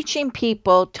 in teaching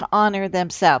people to honor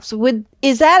themselves. Would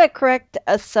is that a correct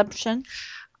assumption?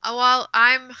 Well,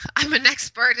 I'm an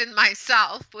expert in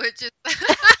myself, which is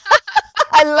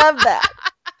I love that.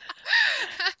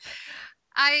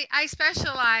 I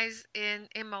specialize in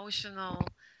emotional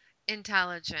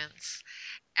intelligence.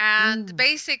 And Mm.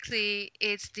 basically,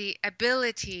 it's the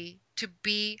ability to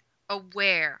be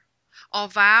aware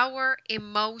of our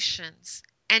emotions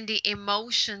and the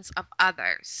emotions of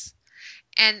others,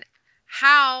 and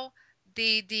how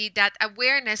the that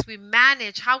awareness we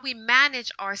manage how we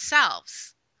manage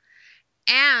ourselves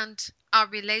and our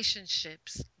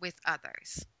relationships with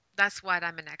others. That's what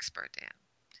I'm an expert in.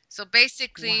 So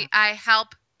basically, Wow. I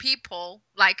help people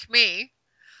like me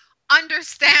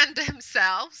understand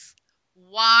themselves,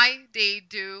 why they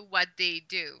do what they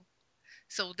do,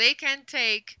 so they can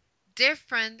take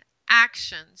different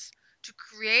actions to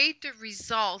create the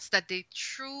results that they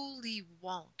truly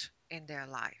want in their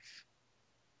life.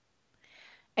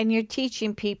 And you're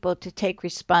teaching people to take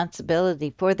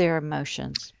responsibility for their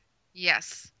emotions.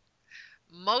 Yes.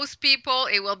 Most people,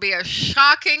 it will be a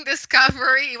shocking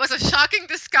discovery. It was a shocking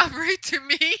discovery to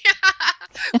me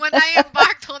when I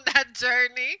embarked on that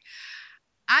journey.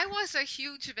 I was a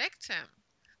huge victim.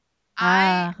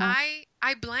 Uh-huh.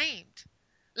 I blamed.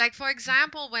 Like, for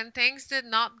example, when things did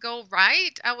not go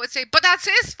right, I would say, "But that's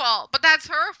his fault. But that's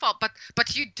her fault.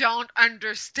 But you don't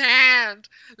understand.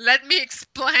 Let me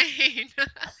explain."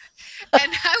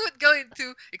 And I would go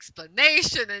into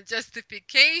explanation and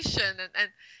justification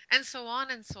and so on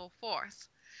and so forth.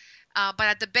 But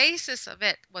at the basis of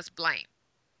it was blame.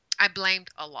 I blamed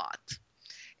a lot.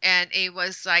 And it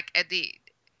was like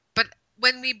but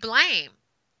when we blame,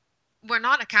 we're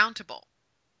not accountable.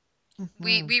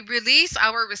 We, Mhm. we release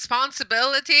our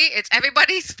responsibility. It's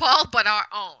everybody's fault but our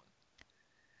own.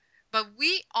 But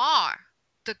we are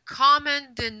the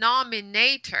common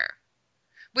denominator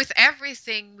with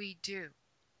everything we do.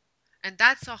 And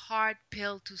that's a hard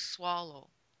pill to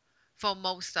swallow for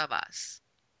most of us.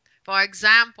 For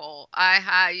example, I've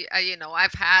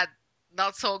had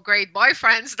not so great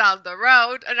boyfriends down the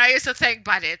road, and I used to think,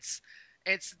 but it's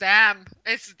them.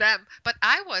 But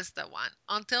I was the one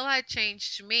until I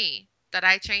changed me, that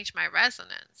I changed my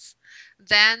resonance.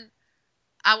 Then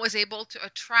I was able to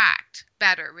attract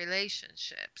better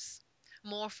relationships,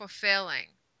 more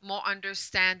fulfilling, more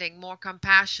understanding, more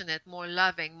compassionate, more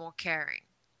loving, more caring.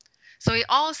 So it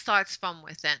all starts from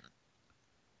within.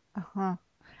 Uh-huh.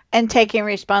 And taking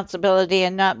responsibility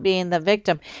and not being the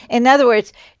victim. In other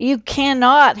words, you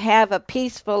cannot have a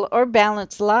peaceful or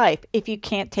balanced life if you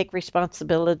can't take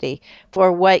responsibility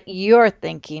for what you're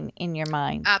thinking in your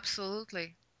mind.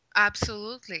 Absolutely.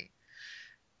 Absolutely.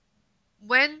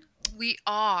 When we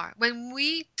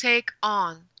take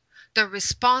on the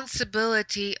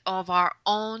responsibility of our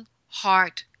own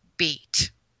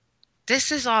heartbeat,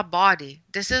 this is our body,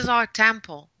 this is our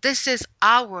temple, this is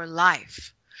our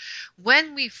life.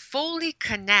 When we fully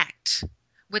connect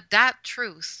with that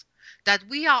truth, that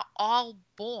we are all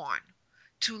born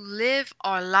to live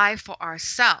our life for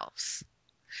ourselves,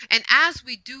 and as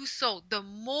we do so, the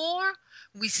more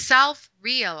we self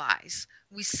realize,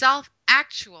 we self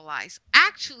actualize,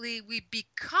 actually, we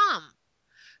become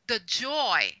the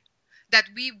joy that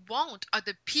we want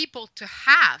other people to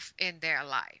have in their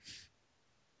life.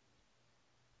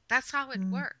 That's how it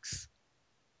Mm, works.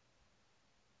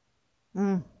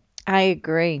 mm, I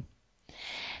agree.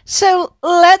 So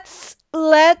let's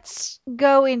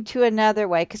go into another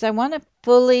way because I want to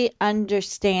fully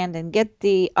understand and get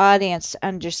the audience to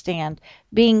understand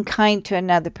being kind to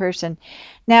another person.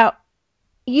 Now,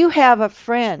 you have a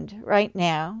friend right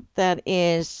now that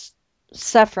is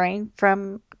suffering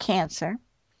from cancer,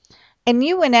 and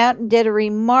you went out and did a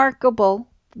remarkable,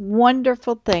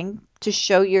 wonderful thing to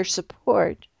show your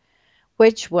support,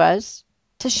 which was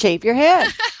to shave your head.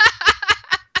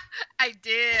 I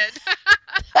did.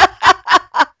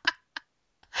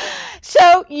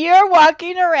 So you're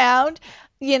walking around,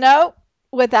 you know,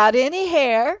 without any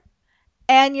hair,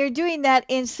 and you're doing that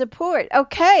in support.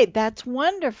 Okay, that's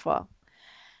wonderful.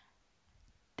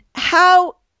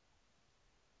 How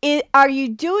are you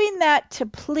doing that to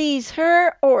please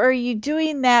her, or are you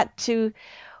doing that to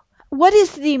what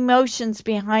is the emotions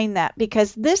behind that?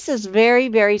 Because this is very,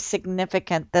 very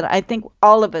significant that I think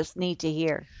all of us need to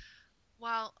hear.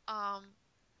 Well,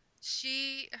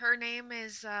 her name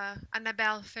is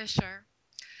Annabelle Fisher,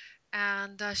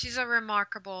 and she's a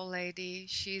remarkable lady.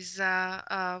 She's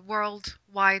a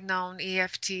worldwide known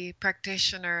EFT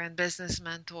practitioner and business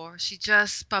mentor. She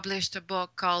just published a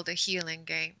book called The Healing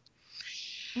Game.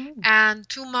 Mm. And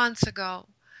 2 months ago,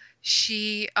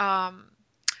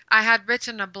 I had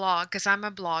written a blog because I'm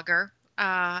a blogger,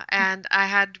 and I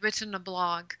had written a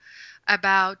blog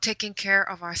about taking care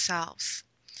of ourselves.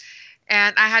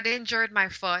 And I had injured my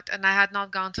foot and I had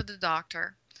not gone to the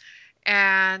doctor.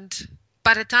 And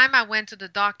by the time I went to the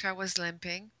doctor, I was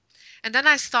limping. And then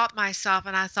I stopped myself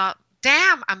and I thought,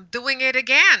 damn, I'm doing it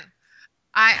again.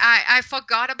 I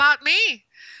forgot about me.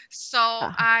 So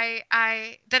Uh, I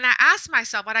asked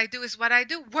myself, what I do is what I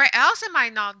do. Where else am I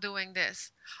not doing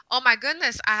this? Oh my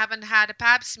goodness, I haven't had a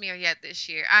pap smear yet this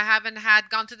year. I haven't had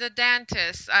gone to the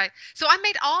dentist. So I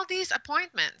made all these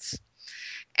appointments.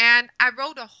 And I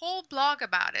wrote a whole blog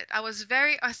about it. I was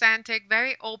very authentic,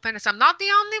 very open. So I'm not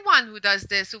the only one who does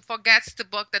this, who forgets to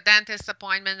book the dentist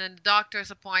appointment and the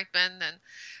doctor's appointment and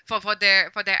for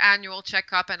their annual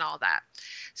checkup and all that.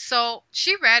 So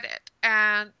she read it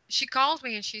and she called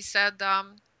me and she said,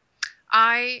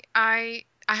 I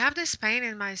have this pain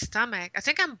in my stomach. I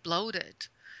think I'm bloated.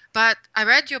 But I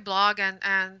read your blog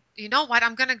and you know what?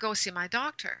 I'm gonna go see my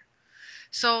doctor.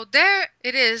 So there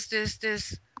it is,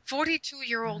 this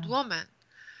 42-year-old woman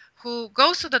who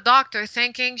goes to the doctor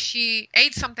thinking she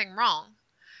ate something wrong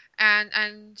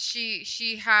and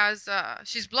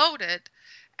she's bloated,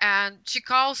 and she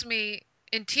calls me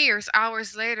in tears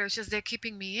hours later. She says they're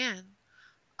keeping me in.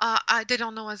 They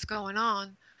don't know what's going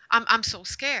on. I'm so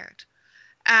scared.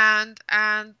 And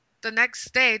the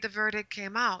next day the verdict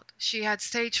came out. She had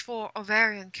stage 4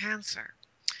 ovarian cancer,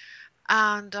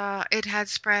 and it had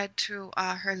spread to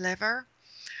her liver,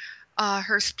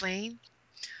 her spleen,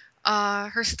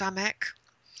 her stomach,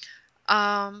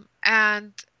 and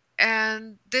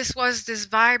this was this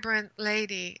vibrant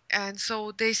lady, and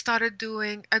so they started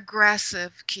doing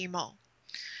aggressive chemo.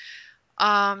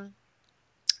 Um,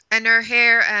 and her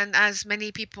hair, and as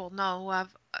many people know who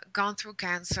have gone through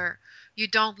cancer, you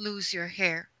don't lose your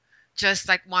hair just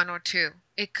like one or two.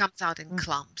 It comes out in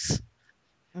clumps.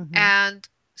 Mm-hmm. And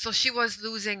so she was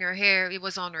losing her hair. It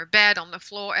was on her bed, on the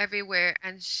floor, everywhere.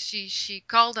 And she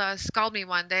called me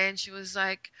one day, and she was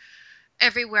like,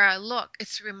 everywhere I look,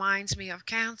 it reminds me of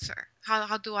cancer.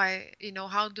 How do I,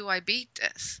 how do I beat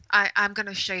this? I'm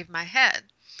gonna shave my head.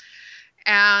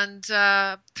 And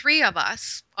three of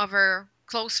us, of her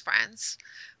close friends,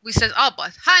 we said, oh,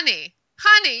 but honey,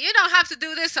 you don't have to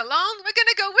do this alone. We're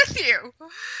gonna go with you.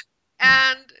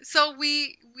 And so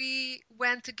we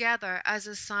went together as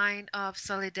a sign of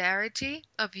solidarity,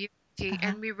 of unity, Uh-huh.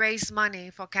 and we raised money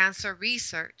for cancer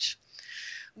research.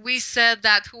 We said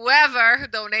that whoever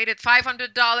donated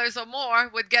 $500 or more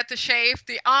would get to shave,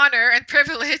 the honor and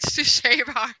privilege to shave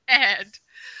our head.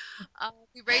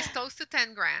 We raised close to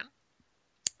 10 grand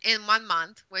in 1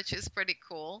 month, which is pretty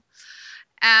cool.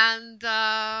 And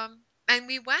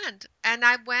we went, and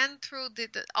I went through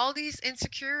all these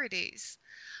insecurities.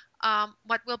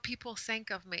 What will people think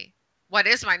of me? What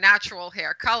is my natural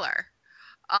hair color?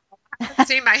 I haven't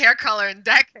seen my hair color in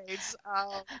decades.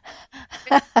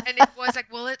 And it was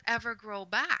like, will it ever grow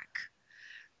back?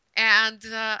 And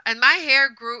my hair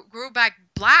grew back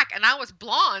black, and I was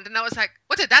blonde, and I was like,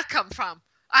 what did that come from?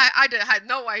 Had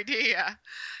no idea.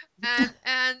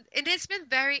 And it's been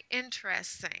very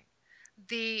interesting,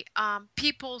 the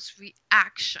people's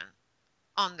reaction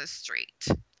on the street,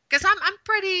 because I'm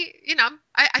pretty,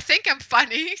 I think I'm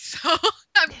funny, so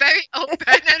I'm very open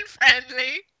and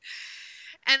friendly.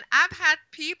 And I've had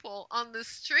people on the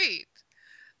street,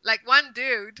 like one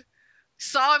dude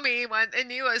saw me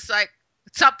and he was like,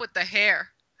 what's up with the hair?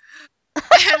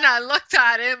 And I looked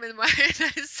at him and I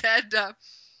said,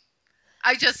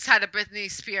 I just had a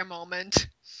Britney Spears moment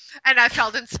and I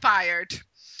felt inspired.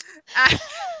 And,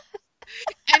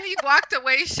 and he walked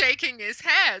away shaking his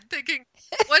head, thinking,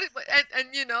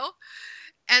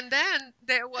 and then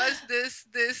there was this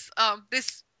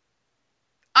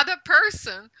other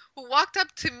person who walked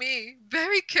up to me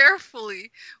very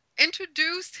carefully,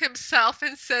 introduced himself,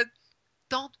 and said,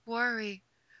 don't worry,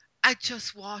 I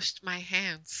just washed my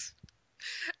hands.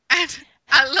 And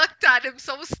I looked at him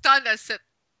so stunned. I said,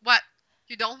 what?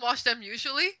 You don't wash them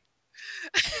usually?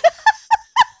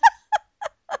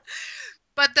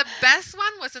 But the best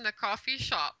one was in a coffee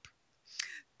shop.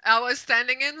 I was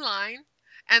standing in line,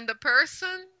 and the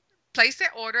person placed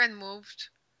their order and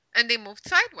they moved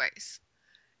sideways.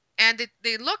 And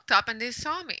they looked up and they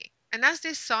saw me. And as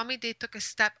they saw me, they took a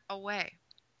step away.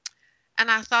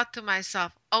 And I thought to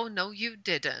myself, oh, no, you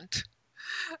didn't.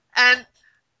 And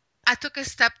I took a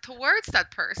step towards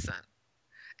that person,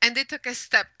 and they took a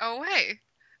step away.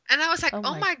 And I was like, Oh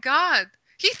oh my. my God,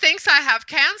 he thinks I have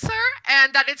cancer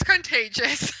and that it's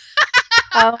contagious.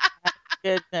 Oh my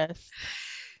goodness.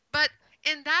 But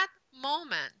in that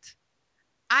moment,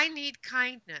 I need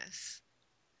kindness.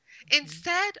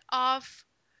 Instead of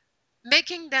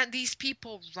making these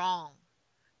people wrong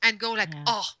and go like, Yeah.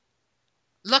 oh,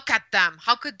 look at them.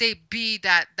 How could they be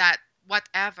that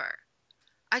whatever?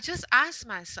 I just ask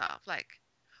myself, like,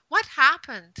 what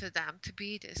happened to them to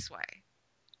be this way?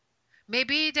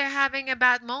 Maybe they're having a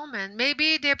bad moment.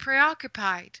 Maybe they're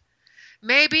preoccupied.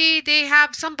 Maybe they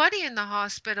have somebody in the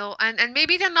hospital, and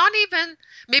maybe they're not even,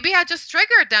 maybe I just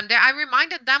triggered them. I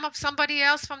reminded them of somebody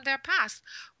else from their past.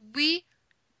 We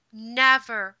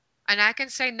never, and I can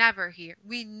say never here,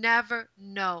 we never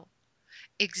know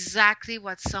exactly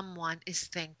what someone is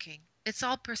thinking. It's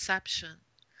all perception.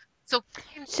 So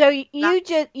can So laugh. you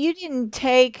didn't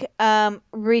take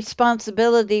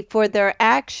responsibility for their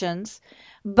actions,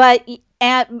 but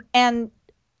and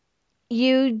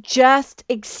you just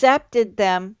accepted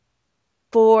them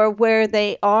for where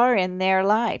they are in their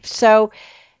life. So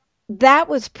that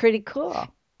was pretty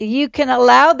cool. You can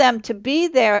allow them to be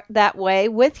there that way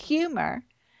with humor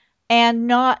and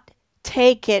not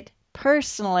take it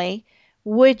personally,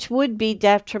 which would be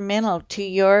detrimental to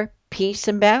your peace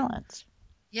and balance.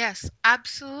 Yes,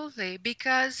 absolutely.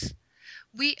 Because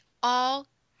we all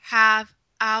have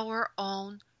our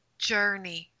own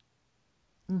journey.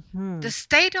 Hmm. The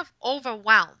state of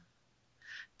overwhelm,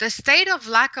 the state of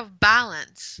lack of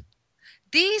balance,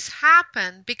 these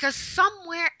happen because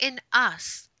somewhere in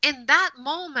us, in that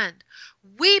moment,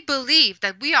 we believe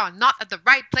that we are not at the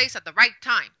right place at the right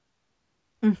time,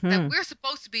 that Hmm. we're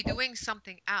supposed to be doing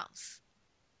something else.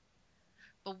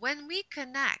 But when we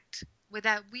connect with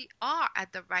that we are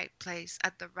at the right place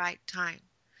at the right time,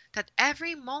 that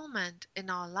every moment in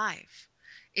our life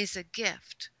is a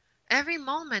gift, every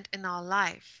moment in our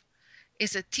life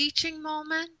is a teaching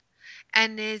moment,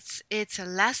 and it's a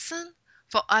lesson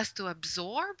for us to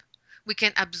absorb. We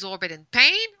can absorb it in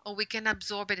pain or we can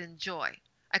absorb it in joy.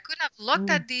 I could have looked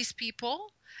Mm. at these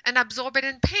people and absorb it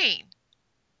in pain.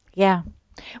 Yeah.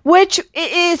 Which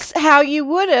is how you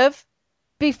would have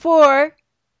before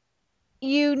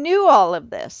you knew all of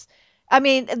this. I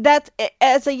mean, that's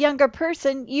as a younger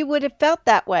person, you would have felt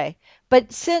that way.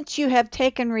 But since you have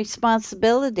taken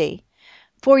responsibility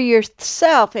for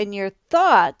yourself and your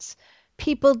thoughts,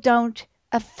 people don't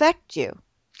affect you.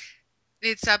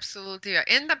 It's absolutely right.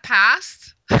 In the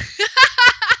past,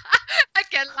 I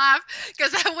can laugh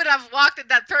because I would have walked in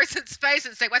that person's face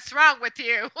and say, "What's wrong with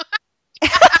you?"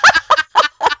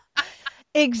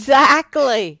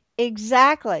 Exactly.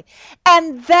 Exactly.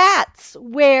 And that's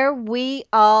where we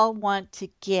all want to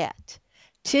get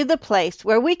to the place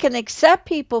where we can accept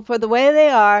people for the way they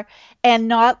are and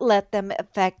not let them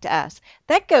affect us.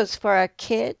 That goes for our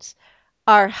kids,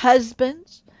 our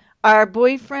husbands, our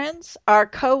boyfriends, our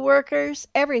coworkers,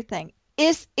 everything.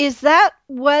 Is that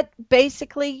what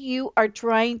basically you are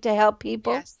trying to help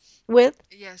people Yes, with?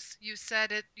 yes, you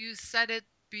said it. You said it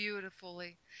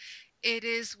beautifully. It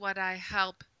is what I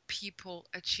help people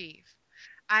achieve.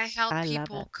 I help I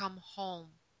love people it. come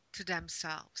home to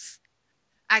themselves,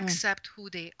 Mm, accept who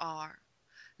they are,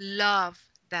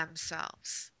 love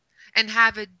themselves, and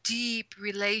have a deep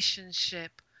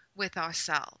relationship with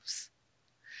ourselves.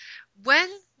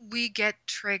 When we get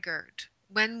triggered,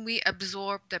 when we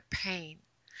absorb the pain,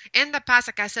 in the past,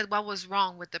 like I said, what was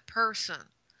wrong with the person?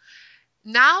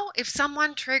 Now, if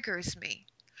someone triggers me,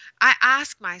 I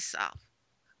ask myself,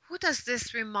 who does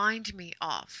this remind me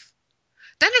of?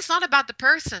 Then it's not about the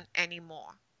person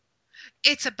anymore.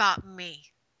 It's about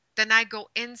me. Then I go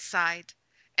inside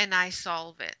and I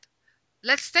solve it.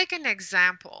 Let's take an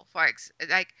example. Like,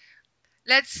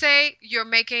 let's say you're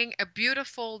making a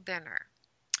beautiful dinner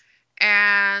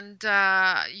and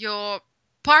your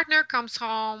partner comes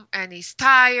home and he's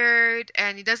tired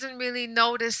and he doesn't really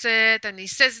notice it and he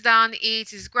sits down,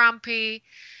 eats, he's grumpy,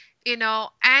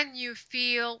 and you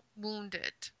feel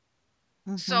wounded.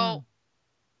 mm-hmm. So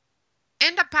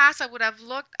in the past, I would have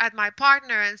looked at my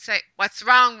partner and say, "What's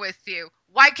wrong with you?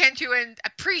 Why can't you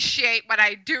appreciate what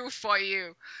I do for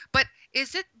you?" But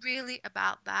is it really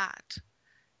about that?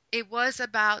 It was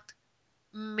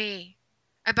me,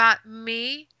 about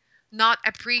me not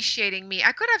appreciating me.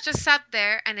 I could have just sat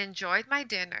there and enjoyed my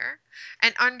dinner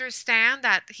and understand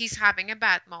that he's having a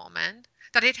bad moment,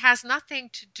 that it has nothing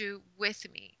to do with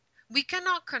me. We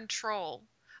cannot control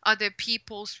other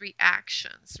people's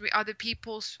reactions, other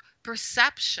people's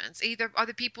perceptions, either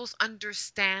other people's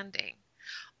understanding.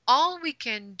 All we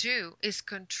can do is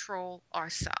control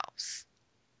ourselves.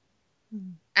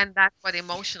 And that's what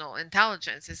emotional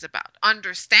intelligence is about,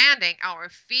 understanding our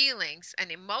feelings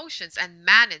and emotions and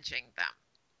managing them.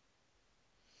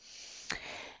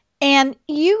 And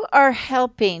you are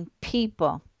helping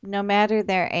people, no matter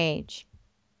their age,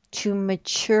 to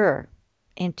mature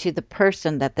into the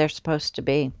person that they're supposed to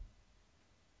be.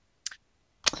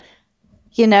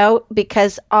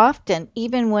 Because often,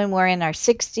 even when we're in our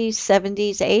 60s,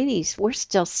 70s, 80s, we're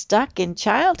still stuck in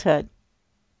childhood.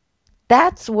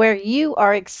 That's where you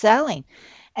are excelling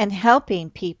and helping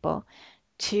people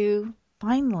to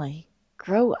finally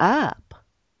grow up.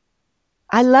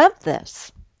 I love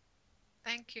this.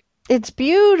 Thank you. It's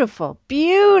beautiful,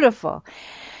 beautiful.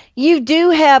 You do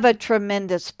have a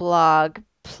tremendous blog.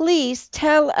 Please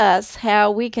tell us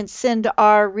how we can send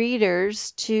our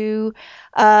readers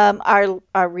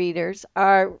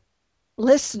our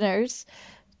listeners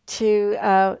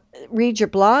to read your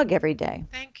blog every day.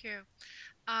 Thank you.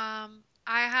 I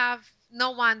have no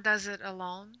one does it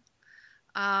alone.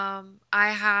 I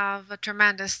have a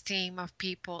tremendous team of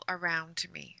people around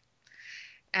me.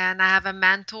 And I have a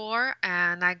mentor,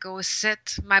 and I go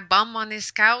sit my bum on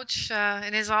his couch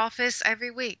in his office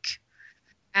every week.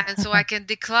 And so I can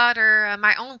declutter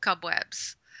my own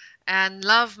cobwebs and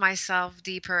love myself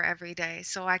deeper every day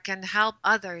so I can help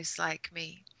others like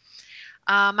me.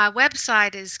 My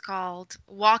website is called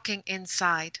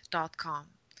walkinginside.com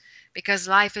because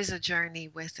life is a journey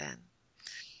within.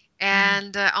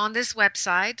 And on this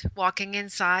website, Walking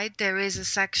Inside, there is a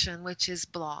section which is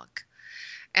blog.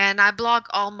 And I blog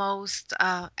almost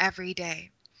every day.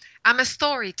 I'm a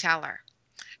storyteller.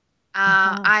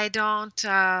 I don't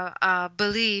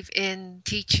believe in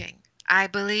teaching. I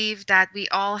believe that we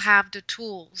all have the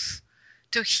tools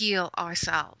to heal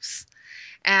ourselves.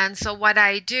 And so what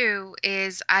I do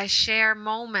is I share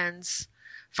moments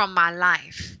from my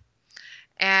life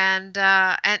and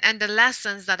the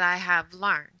lessons that I have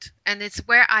learned. And it's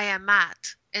where I am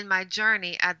at in my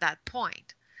journey at that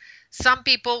point. Some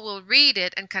people will read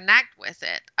it and connect with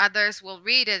it. Others will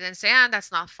read it and say,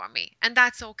 that's not for me. And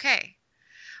that's okay.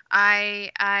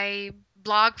 I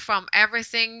blog from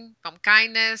everything from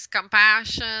kindness,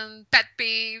 compassion, pet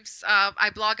peeves.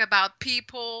 I blog about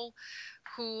people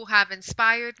who have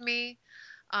inspired me.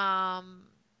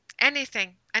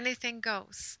 Anything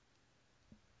goes.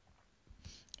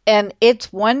 And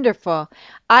it's wonderful.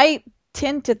 I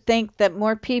tend to think that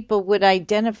more people would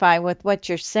identify with what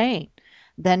you're saying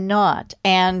than not.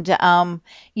 And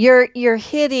you're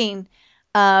hitting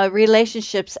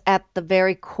relationships at the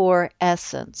very core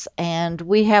essence. And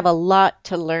we have a lot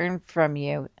to learn from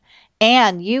you.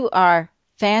 And you are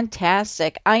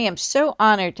fantastic. I am so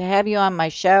honored to have you on my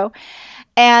show.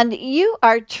 And you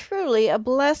are truly a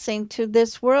blessing to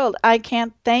this world. I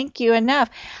can't thank you enough.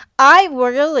 I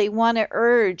really want to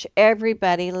urge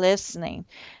everybody listening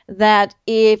that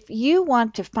if you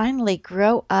want to finally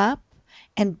grow up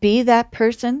and be that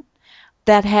person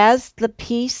that has the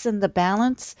peace and the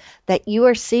balance that you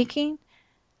are seeking,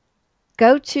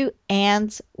 go to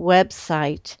Anne's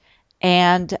website,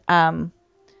 and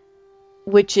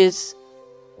which is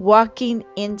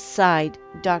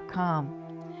walkinginside.com.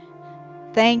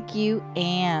 Thank you,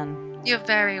 Anne. You're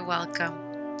very welcome.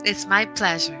 It's my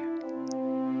pleasure.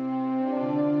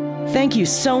 Thank you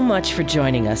so much for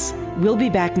joining us. We'll be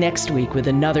back next week with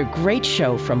another great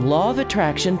show from Law of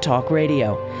Attraction Talk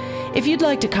Radio. If you'd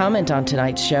like to comment on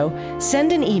tonight's show,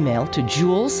 send an email to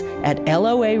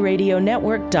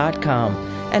jules@loaradionetwork.com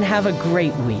and have a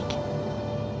great week.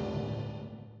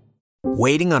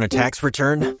 Waiting on a tax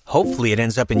return? Hopefully it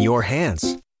ends up in your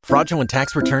hands. Fraudulent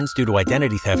tax returns due to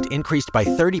identity theft increased by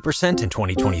 30% in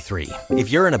 2023.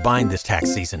 If you're in a bind this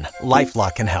tax season,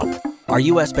 LifeLock can help. Our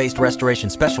U.S.-based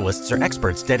restoration specialists are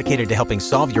experts dedicated to helping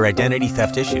solve your identity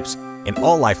theft issues. And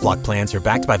all LifeLock plans are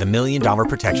backed by the $1 Million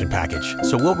Protection Package.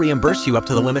 So we'll reimburse you up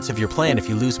to the limits of your plan if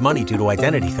you lose money due to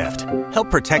identity theft. Help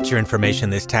protect your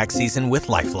information this tax season with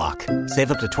LifeLock.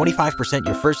 Save up to 25%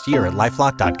 your first year at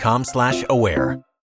LifeLock.com/aware.